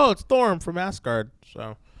it's Yeah. like, oh, it's Thorm from Asgard.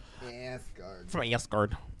 So Asgard. from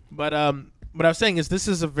Asgard. But what I was saying is this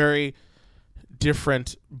is a very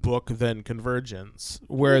different book than Convergence,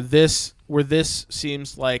 where this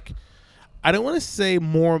seems like, I don't want to say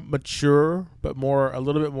more mature, but a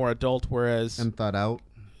little bit more adult. Whereas And thought out.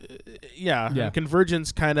 Yeah. and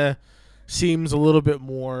Convergence kind of seems a little bit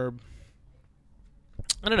more.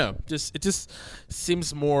 I don't know. It just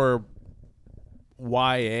seems more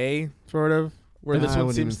YA sort of. Where this I one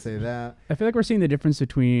wouldn't even seems. say that. I feel like we're seeing the difference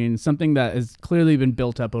between something that has clearly been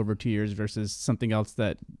built up over 2 years versus something else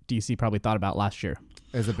that DC probably thought about last year.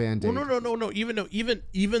 As a band-aid. Well, no.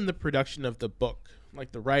 Even the production of the book,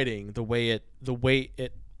 like the writing, the way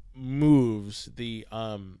it moves,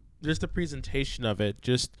 just the presentation of it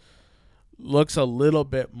just looks a little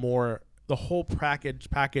bit more. The whole package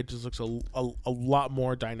just looks a lot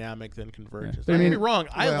more dynamic than Convergence. But I Don't get mean- me wrong.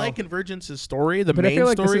 I well- like Convergence's story, the But main I feel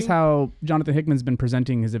like story. this is how Jonathan Hickman's been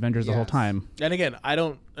presenting his Avengers the whole Yes. time. And again, I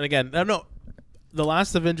don't know. The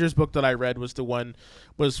last Avengers book that I read was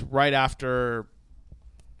right after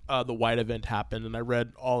the White event happened, and I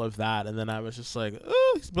read all of that, and then I was just like,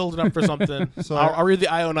 oh, he's building up for something. So I'll read the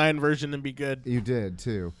IO9 version and be good. You did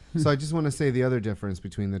too. So I just want to say the other difference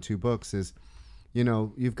between the two books is, you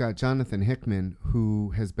know, you've got Jonathan Hickman, who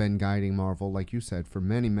has been guiding Marvel, like you said, for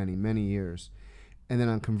many, many, many years. And then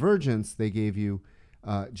on Convergence, they gave you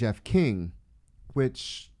Jeff King,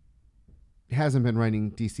 which hasn't been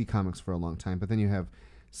writing DC Comics for a long time. But then you have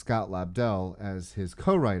Scott Lobdell as his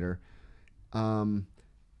co-writer.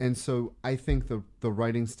 And so I think the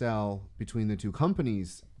writing style between the two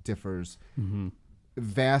companies differs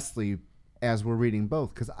vastly as we're reading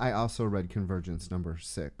both, because I also read Convergence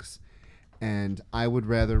 #6. And I would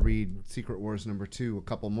rather read Secret Wars #2 a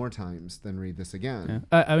couple more times than read this again.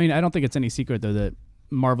 Yeah. I mean, I don't think it's any secret, though, that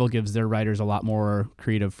Marvel gives their writers a lot more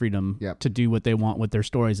creative freedom Yep. to do what they want with their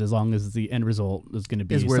stories, as long as the end result is going to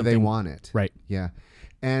be Is where they something- want it. Right. Yeah.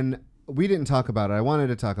 And we didn't talk about it. I wanted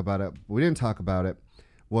to talk about it. We didn't talk about it.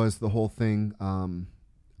 Was the whole thing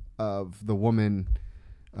of the woman,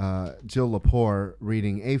 Jill Lepore,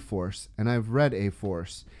 reading A-Force. And I've read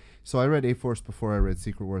A-Force. So I read A-Force before I read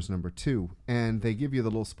Secret Wars #2. And they give you the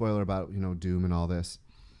little spoiler about, Doom and all this.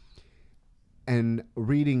 And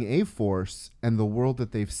reading A-Force and the world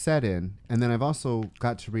that they've set in, and then I've also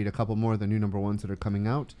got to read a couple more of the new #1s that are coming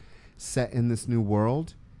out, set in this new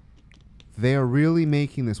world. They are really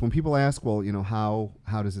making this. When people ask, well,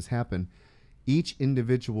 how does this happen? Each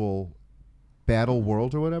individual battle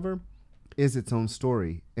world or whatever is its own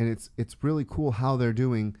story, and it's really cool how they're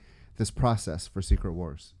doing this process for Secret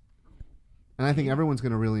Wars. And I think everyone's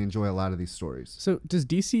going to really enjoy a lot of these stories. So does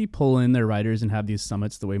DC pull in their writers and have these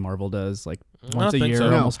summits the way Marvel does, like once a think year, so.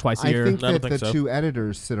 or No, almost twice a year? I think I don't that think the so. two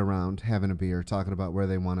editors sit around having a beer, talking about where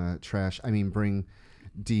they want to bring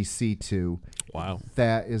DC to. Wow.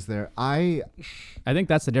 That is their. I think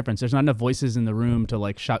that's the difference. There's not enough voices in the room to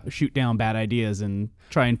like shoot down bad ideas and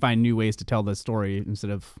try and find new ways to tell the story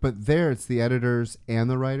instead of. But there, it's the editors and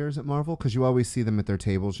the writers at Marvel, because you always see them at their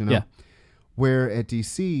tables, Yeah. Where at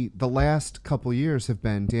DC, the last couple years have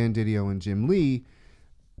been Dan Didio and Jim Lee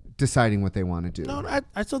deciding what they want to do. No,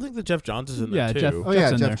 I still think that Jeff Johns is in there Yeah, too. Jeff- Oh yeah,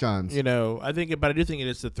 Jeff's in Jeff there. Johns. But I do think it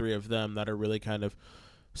is the three of them that are really kind of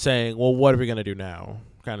saying, well, what are we going to do now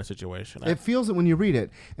kind of situation. It feels it when you read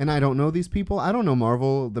it. And I don't know these people. I don't know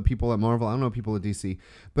Marvel, the people at Marvel. I don't know people at DC.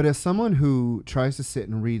 But as someone who tries to sit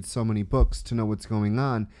and read so many books to know what's going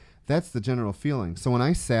on, that's the general feeling. So when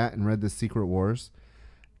I sat and read the Secret Wars,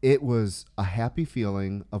 it was a happy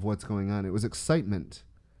feeling of what's going on. It was excitement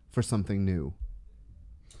for something new.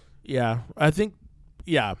 Yeah, I think,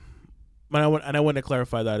 yeah. And I want to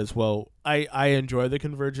clarify that as well. I enjoy the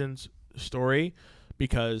Convergence story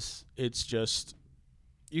because it's just,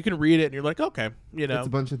 you can read it and you're like, okay, It's a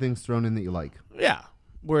bunch of things thrown in that you like. Yeah.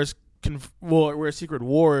 Whereas Secret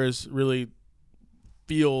Wars really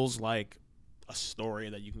feels like a story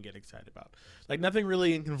that you can get excited about. Like nothing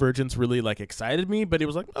really in Convergence really like excited me, but it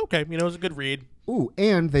was like, okay, it was a good read. Ooh,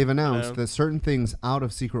 and they've announced that certain things out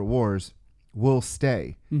of Secret Wars will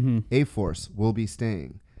stay. Mm-hmm. A-Force will be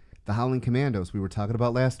staying. The Howling Commandos we were talking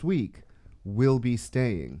about last week will be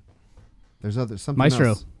staying. There's something Maestro.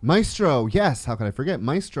 else. Maestro, yes. How could I forget?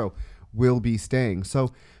 Maestro will be staying.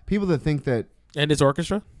 So people that think that And his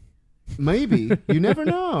orchestra? maybe, you never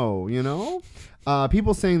know,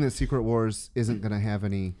 people saying that Secret Wars isn't going to have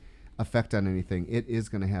any effect on anything. It is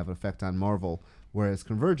going to have effect on Marvel whereas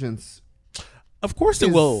Convergence Of course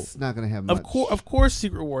it will. It's not going to have much. Of course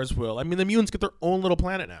Secret Wars will. I mean, the mutants get their own little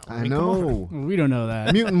planet now. I mean, come on. know. We don't know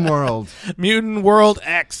that. Mutant World. Mutant World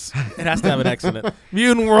X. It has to have an X in it.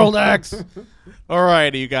 Mutant World X. All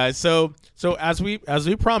right, you guys. So as we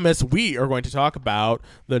promised, we are going to talk about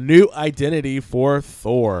the new identity for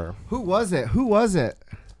Thor. Who was it?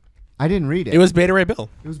 I didn't read it. It was Beta Ray Bill.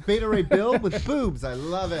 It was Beta Ray Bill with boobs. I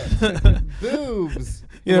love it. Boobs.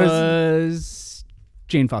 It was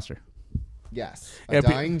Jane Foster. Yes. Yeah,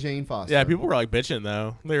 Dying Jane Foster. Yeah, people were like bitching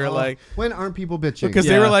though. They were like, when aren't people bitching? because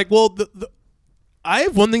they were like, well, I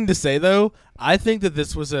have one thing to say though. I think that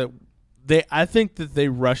this was I think that they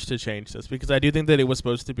rushed to change this because I do think that it was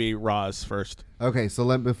supposed to be Roz first. Okay,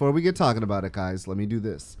 so before we get talking about it, guys, let me do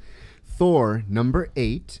this. Thor number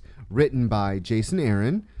 8, written by Jason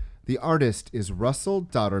Aaron. The artist is Russell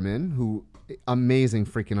Dodderman, who amazing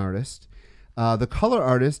freaking artist. The color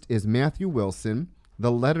artist is Matthew Wilson.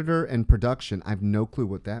 The letterer and production, I have no clue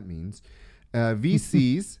what that means.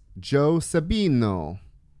 VC's Joe Sabino.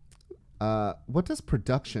 What does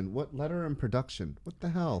production? What letter and production? What the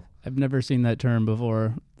hell? I've never seen that term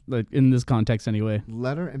before, like in this context anyway.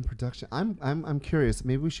 Letter and production. I'm curious.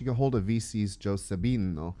 Maybe we should get hold of VC's Joe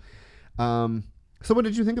Sabino. So what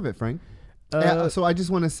did you think of it, Frank? So I just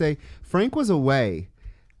want to say, Frank was away,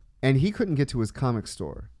 and he couldn't get to his comic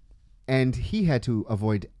store, and he had to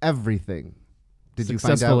avoid everything. Did you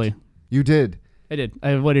find out? You did. I did. I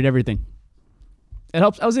avoided everything. It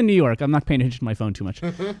helps. I was in New York. I'm not paying attention to my phone too much.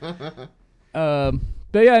 But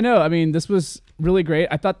yeah, no, I mean, this was really great.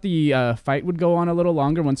 I thought the fight would go on a little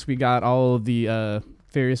longer once we got all of the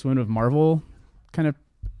various women of Marvel kind of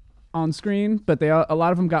on screen, but a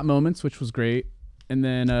lot of them got moments, which was great. And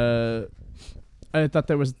then I thought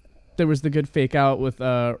there was the good fake out with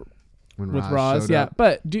Roz, yeah. Up.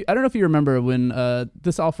 But I don't know if you remember when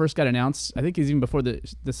this all first got announced. I think it was even before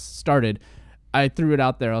this started. I threw it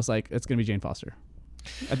out there. I was like, it's gonna be Jane Foster.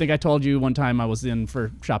 I think I told you one time I was in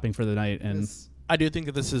for shopping for the night, and I do think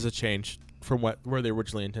that this is a change from where they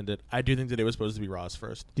originally intended. I do think that it was supposed to be Roz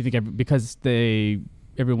first. Do you think because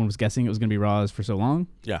everyone was guessing it was gonna be Roz for so long?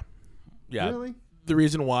 Yeah. Really? The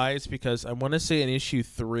reason why is because I want to say in issue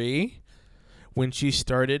 3, when she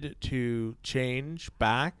started to change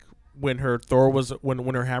back. When her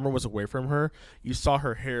when her hammer was away from her, you saw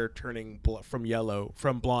her hair turning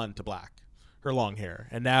from blonde to black, her long hair.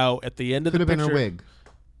 And now at the end of the picture, could have been her wig.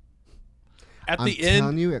 I'm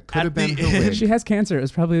telling you, it could have been her wig. She has cancer. It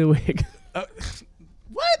was probably the wig.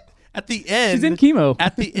 What? At the end, she's in chemo.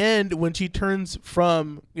 At the end, when she turns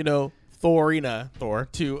from Thor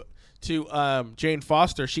to Jane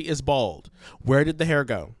Foster, she is bald. Where did the hair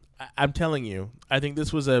go? I'm telling you, I think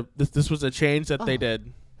this was a change that they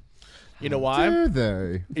did. You know why? Dare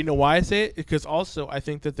they? You know why I say it? Because also I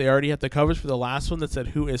think that they already had the covers for the last one that said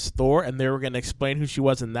who is Thor, and they were going to explain who she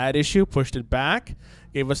was in that issue. Pushed it back,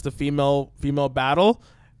 gave us the female battle,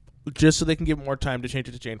 just so they can give more time to change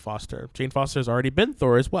it to Jane Foster. Jane Foster has already been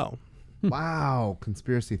Thor as well. Wow,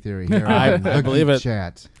 conspiracy theory here. I believe it.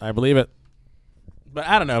 Chat. I believe it. But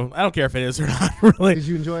I don't know. I don't care if it is or not. Really. Did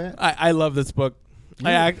you enjoy it? I love this book.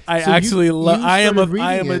 I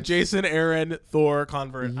am a Jason Aaron Thor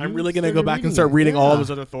convert. I'm really gonna go back and start reading all of his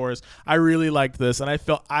other Thors. I really liked this, and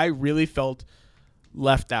I really felt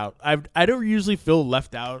left out. I don't usually feel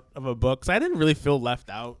left out of a book, so I didn't really feel left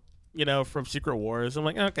out, from Secret Wars. I'm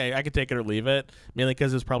like, okay, I could take it or leave it, mainly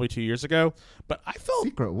because it was probably 2 years ago. But I felt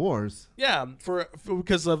Secret Wars. Yeah,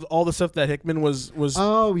 because of all the stuff that Hickman was.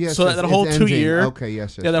 Oh yes. So that whole 2 year. Okay.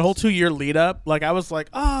 Yes. Yeah, that whole 2 year lead up. Like I was like,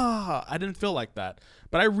 I didn't feel like that.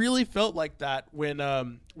 But I really felt like that when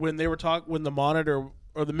they were when the Monitor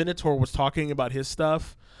or the Minotaur was talking about his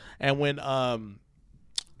stuff, and when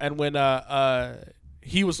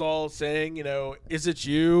he was all saying, is it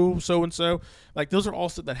you, so and so? Like those are all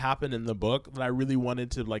stuff that happened in the book that I really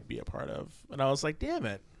wanted to be a part of, and I was like, damn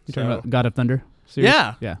it. You talking about God of Thunder series?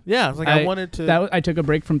 Yeah. It's like I wanted to. I took a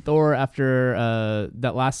break from Thor after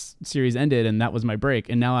that last series ended, and that was my break.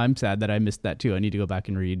 And now I'm sad that I missed that too. I need to go back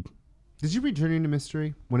and read. Did you read Journey into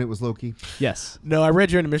Mystery when it was Loki? Yes. No, I read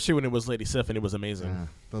Journey into Mystery when it was Lady Sif, and it was amazing. Yeah,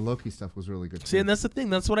 the Loki stuff was really good. See, and that's the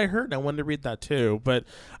thing. That's what I heard. And I wanted to read that too. But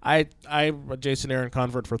I'm a Jason Aaron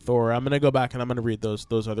convert for Thor. I'm gonna go back and I'm gonna read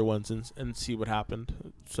those other ones and see what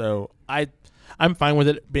happened. So I'm fine with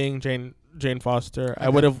it being Jane Foster. I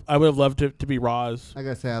would have loved to be Roz. I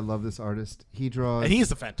gotta say, I love this artist. He draws, and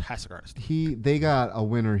he's a fantastic artist. They got a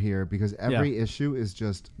winner here because every issue is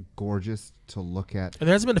just gorgeous to look at. And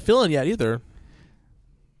there hasn't been a fill-in yet either.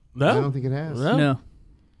 No, I don't think it has. No.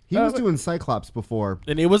 He was doing Cyclops before,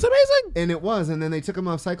 and it was amazing. And it was, and then they took him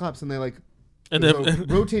off Cyclops, and they and then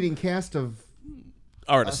rotating cast of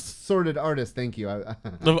artist. Assorted artist. Thank you.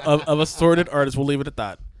 of assorted artists. We'll leave it at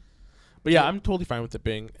that. But yeah, I'm totally fine with it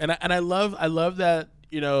being. And I love that,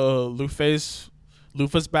 Lufa's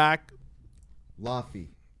back. Laffy.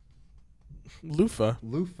 Lufa.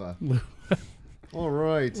 All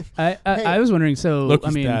right. I was wondering. So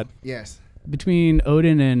Loki's dad. Yes. between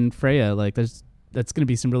Odin and Freya, like that's going to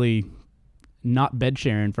be some really not bed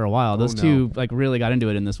sharing for a while. Those two like really got into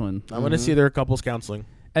it in this one. I want to see their couples counseling.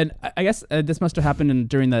 And I guess this must have happened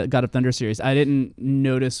during the God of Thunder series. I didn't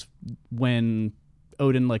notice when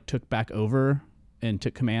Odin like took back over and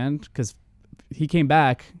took command, because he came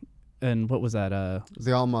back, and what was that?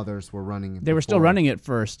 The All-Mothers were running it. They were still running it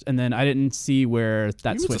first, and then I didn't see where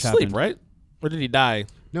that He switch was asleep, happened. right? Or did he die?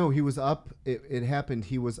 No, he was up. It happened.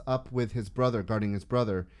 He was up with his brother, guarding his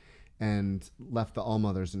brother, and left the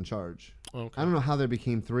All-Mothers in charge. Okay. I don't know how there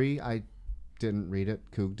became three. I didn't read it.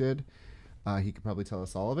 Coog did. He could probably tell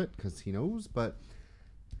us all of it because he knows. But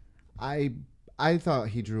I thought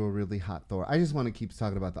he drew a really hot Thor. I just want to keep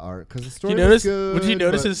talking about the art because the story was good. What did you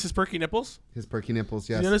notice? His perky nipples? His perky nipples,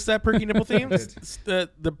 yes. Did you notice that perky nipple theme? It's the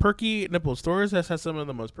perky nipples. Thor has some of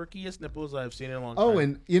the most perkiest nipples I've seen in a long time. Oh,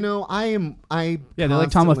 and I Yeah, they're like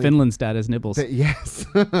Tom of Finland's dad as nipples. Yes.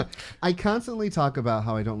 I constantly talk about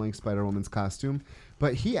how I don't like Spider-Woman's costume,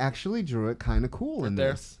 but he actually drew it kind of cool in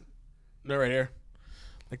there. this. No, right here.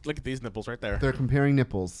 Like, look at these nipples right there. They're comparing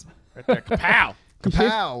nipples. Right there. Kapow!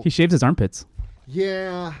 Kapow! He shaved his armpits.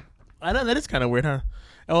 Yeah. I know, that is kind of weird, huh?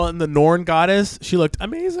 Oh, and the Norn goddess, she looked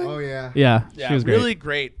amazing. Oh, yeah. Yeah, Yeah, she was really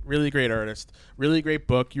great. Really great artist. Really great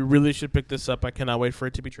book. You really should pick this up. I cannot wait for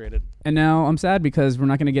it to be traded. And now I'm sad because we're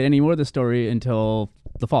not going to get any more of the story until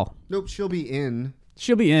the fall. Nope, she'll be in.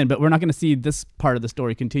 She'll be in, but we're not going to see this part of the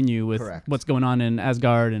story continue with Correct. what's going on in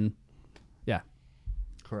Asgard, and yeah.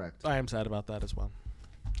 Correct. I am sad about that as well.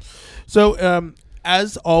 So,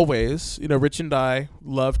 as always, Rich and I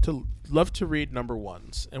love to read number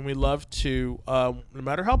ones, and we love to, no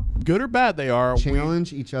matter how good or bad they are,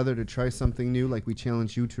 Challenge each other to try something new, like we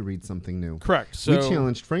challenge you to read something new. Correct. So We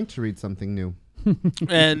challenged Frank to read something new.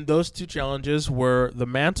 and those two challenges were The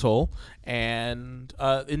Mantle and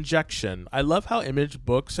Injection. I love how Image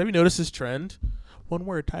Books. Have you noticed this trend? One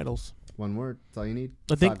word titles. One word. That's all you need.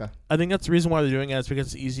 I think Saga. that's the reason why they're doing it. Is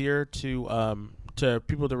because it's easier to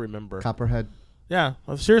people to remember. Copperhead. Yeah,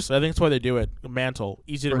 seriously, I think that's why they do it. Mantle,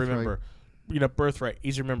 easy to Birthright. remember. Birthright,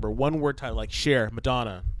 easy to remember. One word title like Cher,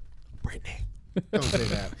 Madonna, Britney. Don't say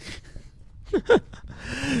that.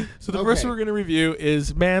 So the first one we're going to review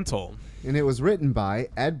is Mantle. And it was written by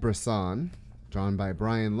Ed Brisson, drawn by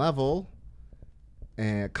Brian Level,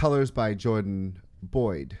 and colors by Jordan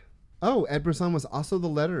Boyd. Oh, Ed Brisson was also the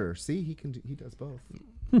letterer. See, he does both.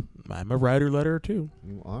 I'm a writer letterer too.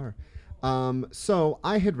 You are. So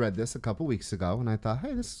I had read this a couple weeks ago, and I thought,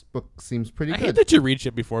 hey, this book seems pretty I good. hate that you read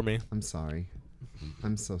shit before me. I'm sorry.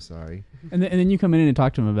 I'm so sorry. And then you come in and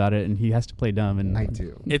talk to him about it, and he has to play dumb. And I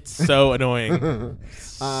do. It's so annoying.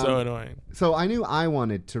 So annoying. So I knew I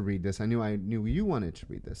wanted to read this. I knew you wanted to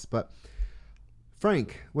read this. But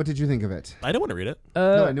Frank, what did you think of it? I didn't want to read it.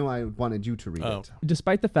 No, I knew I wanted you to read it.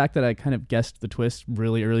 Despite the fact that I kind of guessed the twist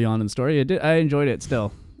really early on in the story, I enjoyed it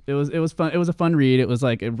still. It was fun. It was a fun read. It was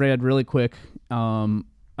like it read really quick. I'm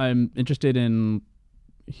interested in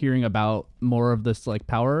hearing about more of this like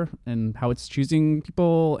power and how it's choosing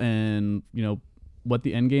people, and what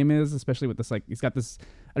the end game is, especially with this, like, he's got this,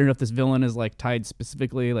 I don't know if this villain is like tied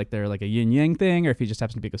specifically, like they're like a yin yang thing, or if he just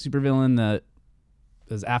happens to be like a super villain that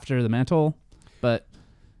is after the mantle, but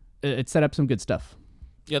it set up some good stuff.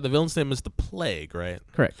 Yeah, the villain's name is the Plague, right?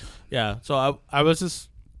 Correct. Yeah. So I was just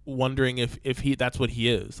wondering if that's what he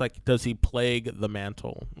is. Like, does he plague the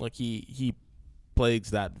mantle? Like he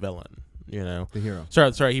plagues that villain, The hero.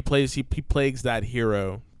 Sorry, he plagues that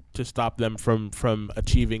hero to stop them from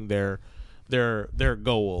achieving their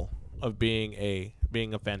goal of being a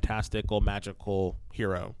fantastical, magical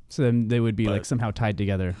hero. So then they would be like somehow tied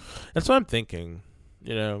together. That's what I'm thinking.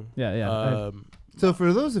 Yeah. So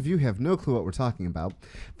for those of you who have no clue what we're talking about,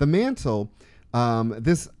 the mantle,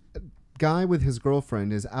 this guy with his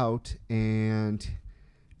girlfriend is out, and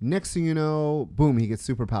next thing you know, boom, he gets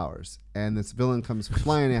superpowers, and this villain comes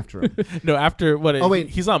flying after him. No, after what? Oh, wait.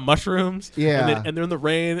 He's on mushrooms. Yeah. and they're in the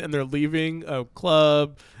rain, and they're leaving a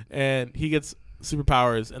club, and he gets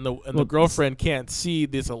superpowers, and the girlfriend can't see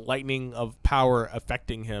this lightning of power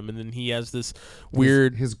affecting him, and then he has this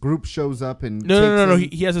weird. His group shows up and No.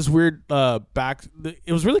 He has this weird back.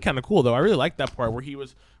 It was really kind of cool though. I really liked that part where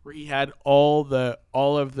he had all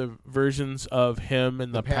of the versions of him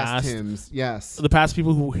in the past. Hymns, yes. The past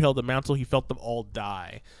people who held the mantle, he felt them all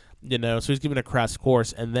die. So he's given a crash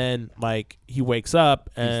course, and then like he wakes up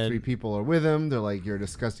These and 3 people are with him. They're like, "You're a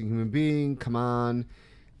disgusting human being. Come on."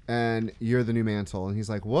 And you're the new mantle. And he's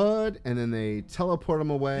like, "What?" And then they teleport him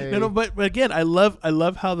away. No, but again, I love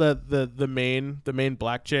how the main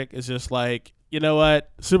black chick is just like, you know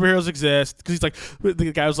what, superheroes exist, because he's like,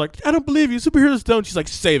 the guy was like, I don't believe you, superheroes don't. She's like,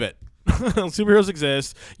 save it. Superheroes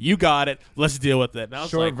exist. You got it. Let's deal with it. And I was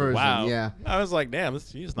Short like, version, wow. yeah. I was like, damn,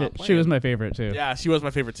 she's not playing. She was my favorite too. Yeah, she was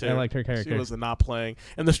my favorite too. I liked her character. She was not playing.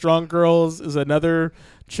 And the Strong Girls is another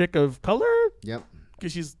chick of color. Yep.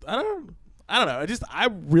 Because she's I don't know.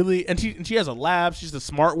 And she has a lab. She's the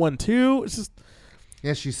smart one too. It's just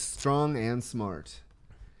Yeah, she's strong and smart.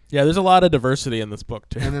 yeah. There's a lot of diversity in this book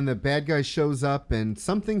too. And then the bad guy shows up and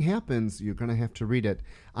something happens. You're going to have to read it.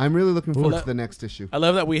 I'm really looking forward to the next issue. I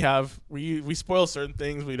love that we spoil certain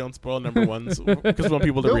things. We don't spoil number ones because we want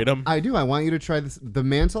people to read them. I do. I want you to try this. The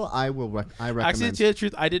Mantle, I recommend. Actually, to tell you the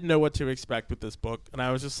truth, I didn't know what to expect with this book, and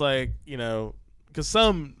I was just like, because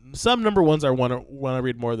some number ones I want to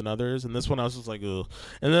read more than others, and this one I was just like, ugh.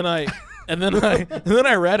 And then I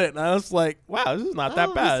read it, and I was like, wow, this is not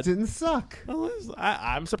that bad. This didn't suck.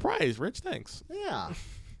 I'm surprised. Rich, thanks. Yeah.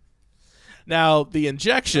 Now the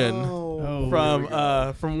injection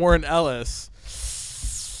from Warren Ellis.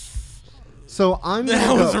 So I'm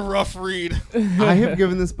That was a rough read. I have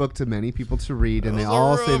given this book to many people to read, and they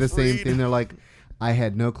all say the same thing. They're like, I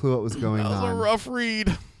had no clue what was going on. That was a rough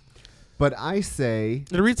read. But I say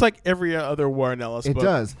It reads like every other Warren Ellis book. it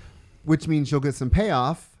does, which means you'll get some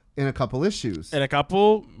payoff in a couple issues. In a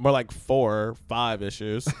couple, more like 4 or 5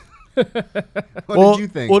 issues. What did you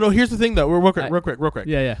think? Well, no, here's the thing, though. Real quick.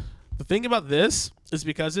 Yeah. The thing about this is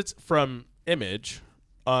because it's from Image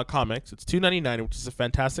Comics, it's $2.99, which is a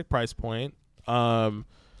fantastic price point,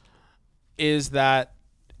 is that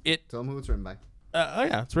it... Tell them who it's written by.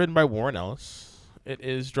 It's written by Warren Ellis. It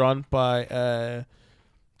is drawn by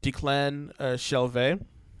Declan Shelvey,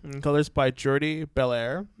 and colors by Jordi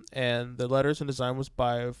Belair, and the letters and design was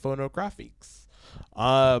by Phonographics.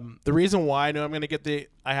 The reason why I know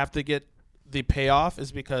I have to get the payoff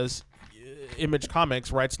is because Image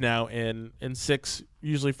Comics writes now in 6,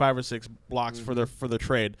 usually 5 or 6 blocks for the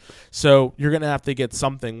trade. So you're gonna have to get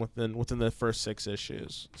something within the first 6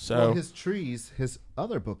 issues. So his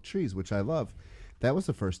other book, Trees, which I love, that was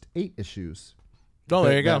the first 8 issues. Oh,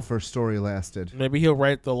 there you go. That first story lasted. Maybe he'll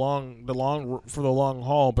write the long for the long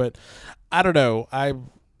haul, but I don't know.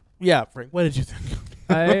 Frank, what did you think?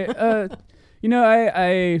 I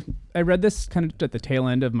read this kind of at the tail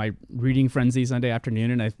end of my reading frenzy Sunday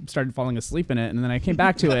afternoon, and I started falling asleep in it, and then I came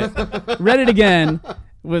back to it, read it again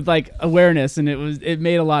with like awareness, and it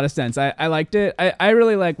made a lot of sense. I liked it. I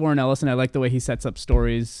really like Warren Ellis, and I like the way he sets up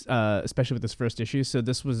stories, especially with this first issue. So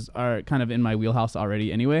this was kind of in my wheelhouse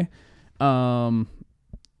already anyway.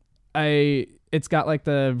 It's got like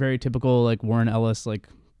the very typical like Warren Ellis like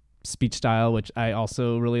speech style, which I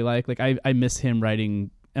also really like. Like I miss him writing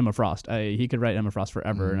Emma Frost. He could write Emma Frost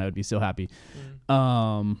forever, and I would be so happy.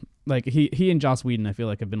 Like he and Joss Whedon, I feel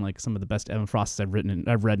like have been like some of the best Emma Frosts I've read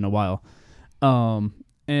in a while.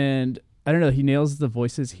 And I don't know, he nails the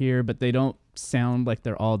voices here, but they don't sound like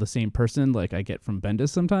they're all the same person, like I get from Bendis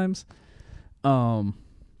sometimes.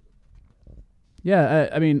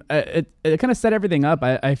 It kind of set everything up.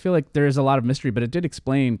 I feel like there's a lot of mystery, but it did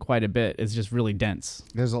explain quite a bit. It's just really dense.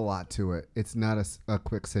 There's a lot to it. It's not a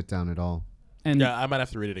quick sit down at all. And yeah, I might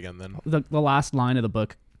have to read it again then. The last line of the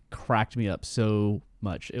book cracked me up so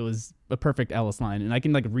much. It was a perfect Ellis line, and I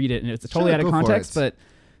can like read it, and it's totally out of context, but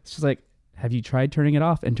it's just like, have you tried turning it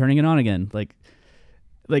off and turning it on again? Like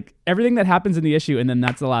everything that happens in the issue, and then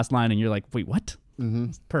that's the last line, and you're like, wait, what? Mm-hmm.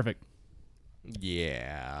 It's perfect.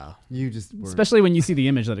 Yeah. You just especially when you see the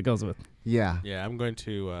image that it goes with. Yeah. Yeah, I'm going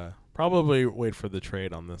to probably wait for the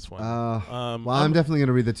trade on this one. I'm definitely going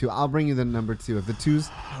to read the 2. I'll bring you the number 2. If the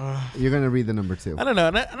 2's, you're going to read the number 2. I don't know,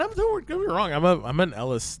 and don't get me wrong. I'm an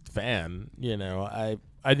Ellis fan.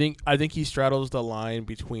 I think he straddles the line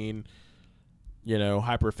between,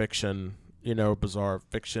 hyperfiction, bizarre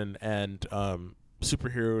fiction, and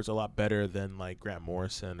superheroes a lot better than like Grant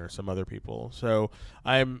Morrison or some other people. So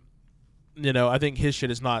I think his shit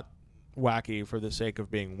is not wacky for the sake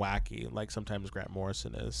of being wacky, like sometimes Grant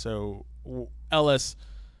Morrison is. So Ellis,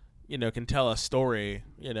 can tell a story,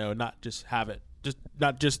 not just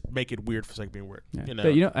not just make it weird for the sake of being weird. Yeah.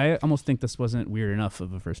 But I almost think this wasn't weird enough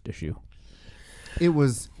of a first issue. It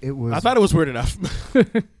was. I thought it was weird enough.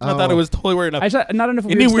 I thought it was totally weird enough. I just, not enough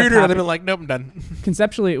Any weird weirder, stuff I'd have been happened. like, nope, I'm done.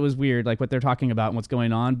 Conceptually, it was weird, like what they're talking about and what's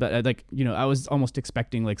going on. But like, I was almost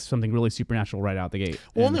expecting like something really supernatural right out the gate.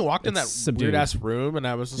 Well, and when they walked in that it's subdued. weird ass room, and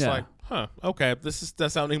I was just Yeah. like, huh, okay, that's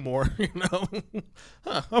sounding more,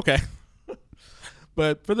 huh, okay.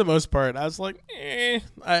 But for the most part, I was like,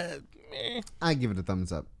 I give it a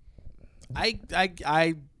thumbs up.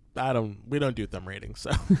 we don't do thumb ratings,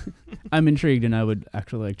 so. I'm intrigued, and I would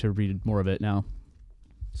actually like to read more of it now.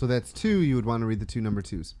 So that's 2. You would want to read the 2 number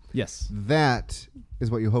 2s. Yes. That is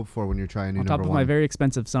what you hope for when you're trying new On number top of 1. my very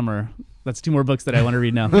expensive summer, that's 2 more books that I want to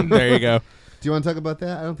read now. There you go. Do you want to talk about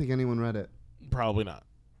that? I don't think anyone read it. Probably not.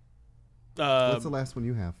 What's the last one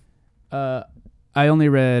you have? I only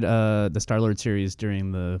read the Star-Lord series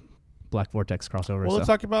during the Black Vortex crossover. Well, let's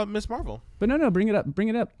so. talk about Miss Marvel. But no, bring it up.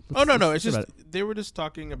 Oh no, Let's it's talk just about it. they were just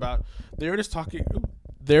talking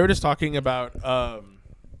about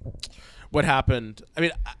what happened. I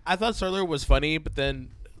mean, I thought Star-Lord was funny, but then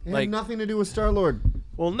It like, had nothing to do with Star-Lord.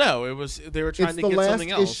 well, no, it was they were trying It's to the get last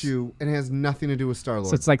something else. issue and it has nothing to do with Star-Lord.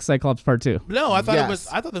 So it's like Cyclops Part 2. No, I thought Yes.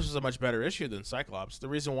 I thought this was a much better issue than Cyclops. The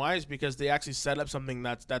reason why is because they actually set up something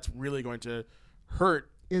that's really going to hurt.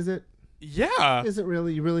 Is it? Yeah. Is it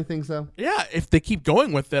really? You really think so? Yeah, if they keep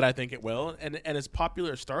going with it, I think it will. And as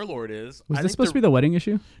popular as Star-Lord is, Was I this think supposed to be the wedding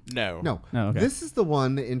issue? No. No. Oh, okay. This is the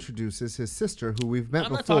one that introduces his sister, who we've met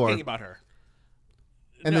I'm not before, talking about her.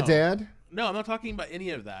 and No. the dad, No, I'm not talking about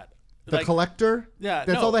any of that. the collector. Yeah,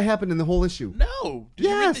 That's no. all that happened in the whole issue. No. Did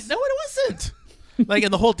you read Yes. no, it wasn't. Like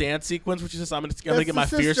in the whole dance sequence, which is just I'm gonna That's get my the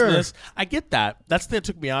sister. fierceness. I get that. That's the thing that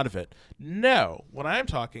took me out of it. No, what I'm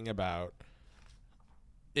talking about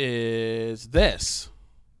is this.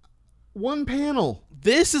 One panel.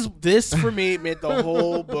 This for me made the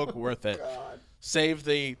whole book worth it. Save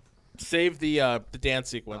the dance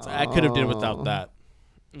sequence. I could have did without that.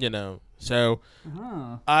 So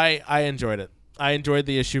I enjoyed it. I enjoyed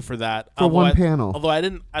the issue for that. For one panel. Although I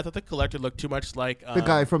thought the collector looked too much like The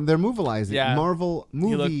guy from their Movializing, yeah. Marvel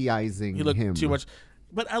movieizing he looked him. too much.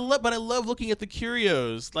 But I love looking at the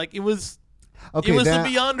curios. Like it was Okay, it was that, the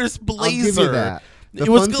Beyonders I'll give you blazer. that. The It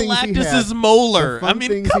was fun things he had- Galactus's molar. the I fun mean,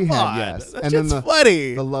 things come he had, on. yes. That And then shit's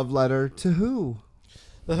funny. The love letter to who?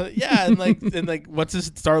 Yeah, and like what's his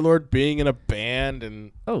Star-Lord being in a band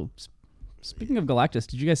and Oh, speaking of Galactus,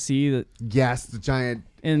 did you guys see that Yes, the giant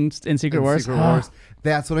in Secret in Wars? Secret Wars.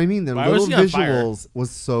 That's what I mean. The Why little was he on fire? visuals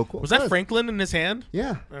was so cool. was that Yes. Franklin in his hand?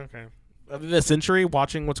 Yeah. Okay. Of the century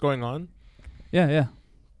watching what's going on. Yeah.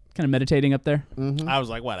 Kind of meditating up there. I was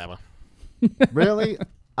like, whatever. Really?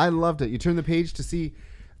 I loved it. You turn the page to see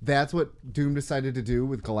that's what Doom decided to do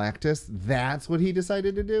with Galactus. That's what he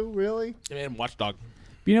decided to do? Really? I mean, Watchdog.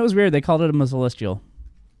 But it was weird. They called it a Celestial.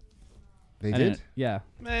 They I did? didn't- Yeah.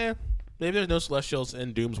 Maybe there's no Celestials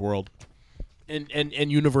in Doom's world. In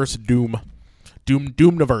universe Doom.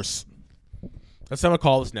 Doomniverse. That's what I'm gonna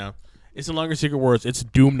call this now. It's no longer Secret Wars, it's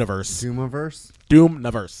Doomniverse. Doomiverse?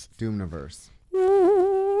 Doomniverse. Doomniverse.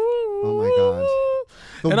 Oh my god.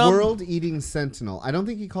 The And, world-eating sentinel. I don't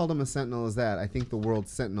think he called him a sentinel as that. I think the world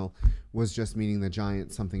sentinel was just meaning the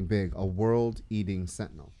giant something big. A world-eating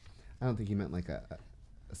sentinel. I don't think he meant like a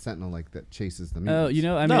sentinel like that chases the mutants.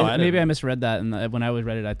 Oh, I maybe didn't. I misread that, and when I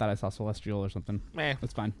read it, I thought I saw Celestial or something. Meh.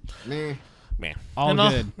 That's fine. Meh. Man. All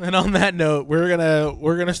and good. And on that note, we're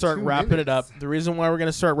gonna start 2 wrapping it up. minutes. The reason why we're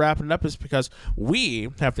gonna start wrapping it up is because we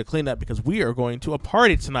have to clean up because we are going to a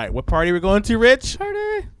party tonight. What party are we going to, Rich?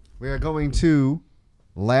 Party. We are going to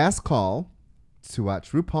Last Call to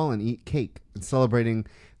watch RuPaul and eat cake and celebrating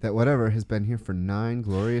that whatever has been here for 9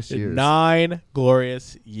 glorious years. 9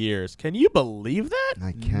 glorious years. Can you believe that?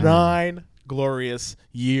 I can. 9 glorious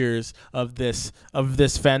years of this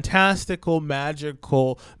fantastical,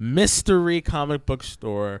 magical mystery comic book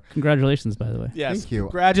store. Congratulations, by the way. Yes, Thank you.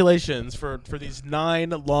 Congratulations for these 9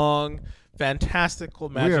 long, fantastical,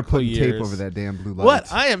 magical We are putting years. tape over that damn blue light.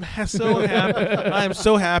 What? I am so happy. I am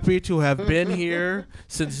so happy to have been here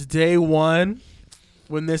since day one,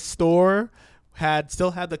 when this store still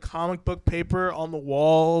had the comic book paper on the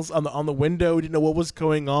walls, on the window. We didn't know what was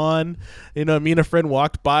going on. Me and a friend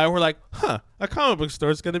walked by. We're like, a comic book store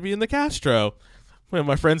is going to be in the Castro. When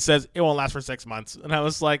my friend says it won't last for 6 months, and I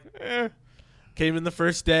was like, Came in the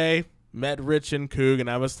first day, met Rich and Coog, and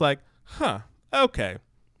I was like, okay.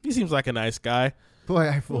 He seems like a nice guy. Boy,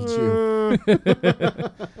 I fooled you.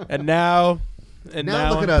 And now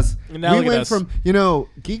Now look at us. And now We look at went us. from,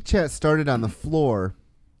 Geek Chat started on the floor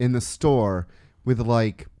in the store with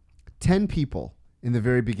like 10 people in the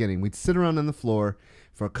very beginning. We'd sit around on the floor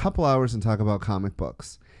for a couple hours and talk about comic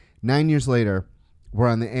books. 9 years later, we're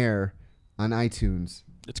on the air on iTunes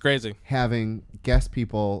It's crazy. having guest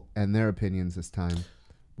people and their opinions this time.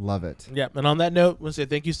 Love it. Yeah. And on that note, I want to say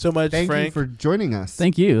thank you so much, Thank Frank. you for joining us.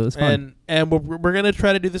 Thank you. It was fun. And we're gonna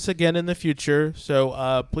try to do this again in the future.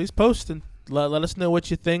 So please post and let us know what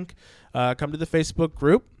you think. Come to the Facebook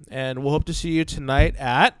group, and we'll hope to see you tonight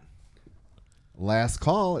at. Last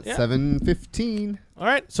call at 7:15. All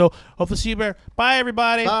right. So hope to see you there. Bye,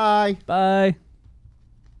 everybody. Bye. Bye.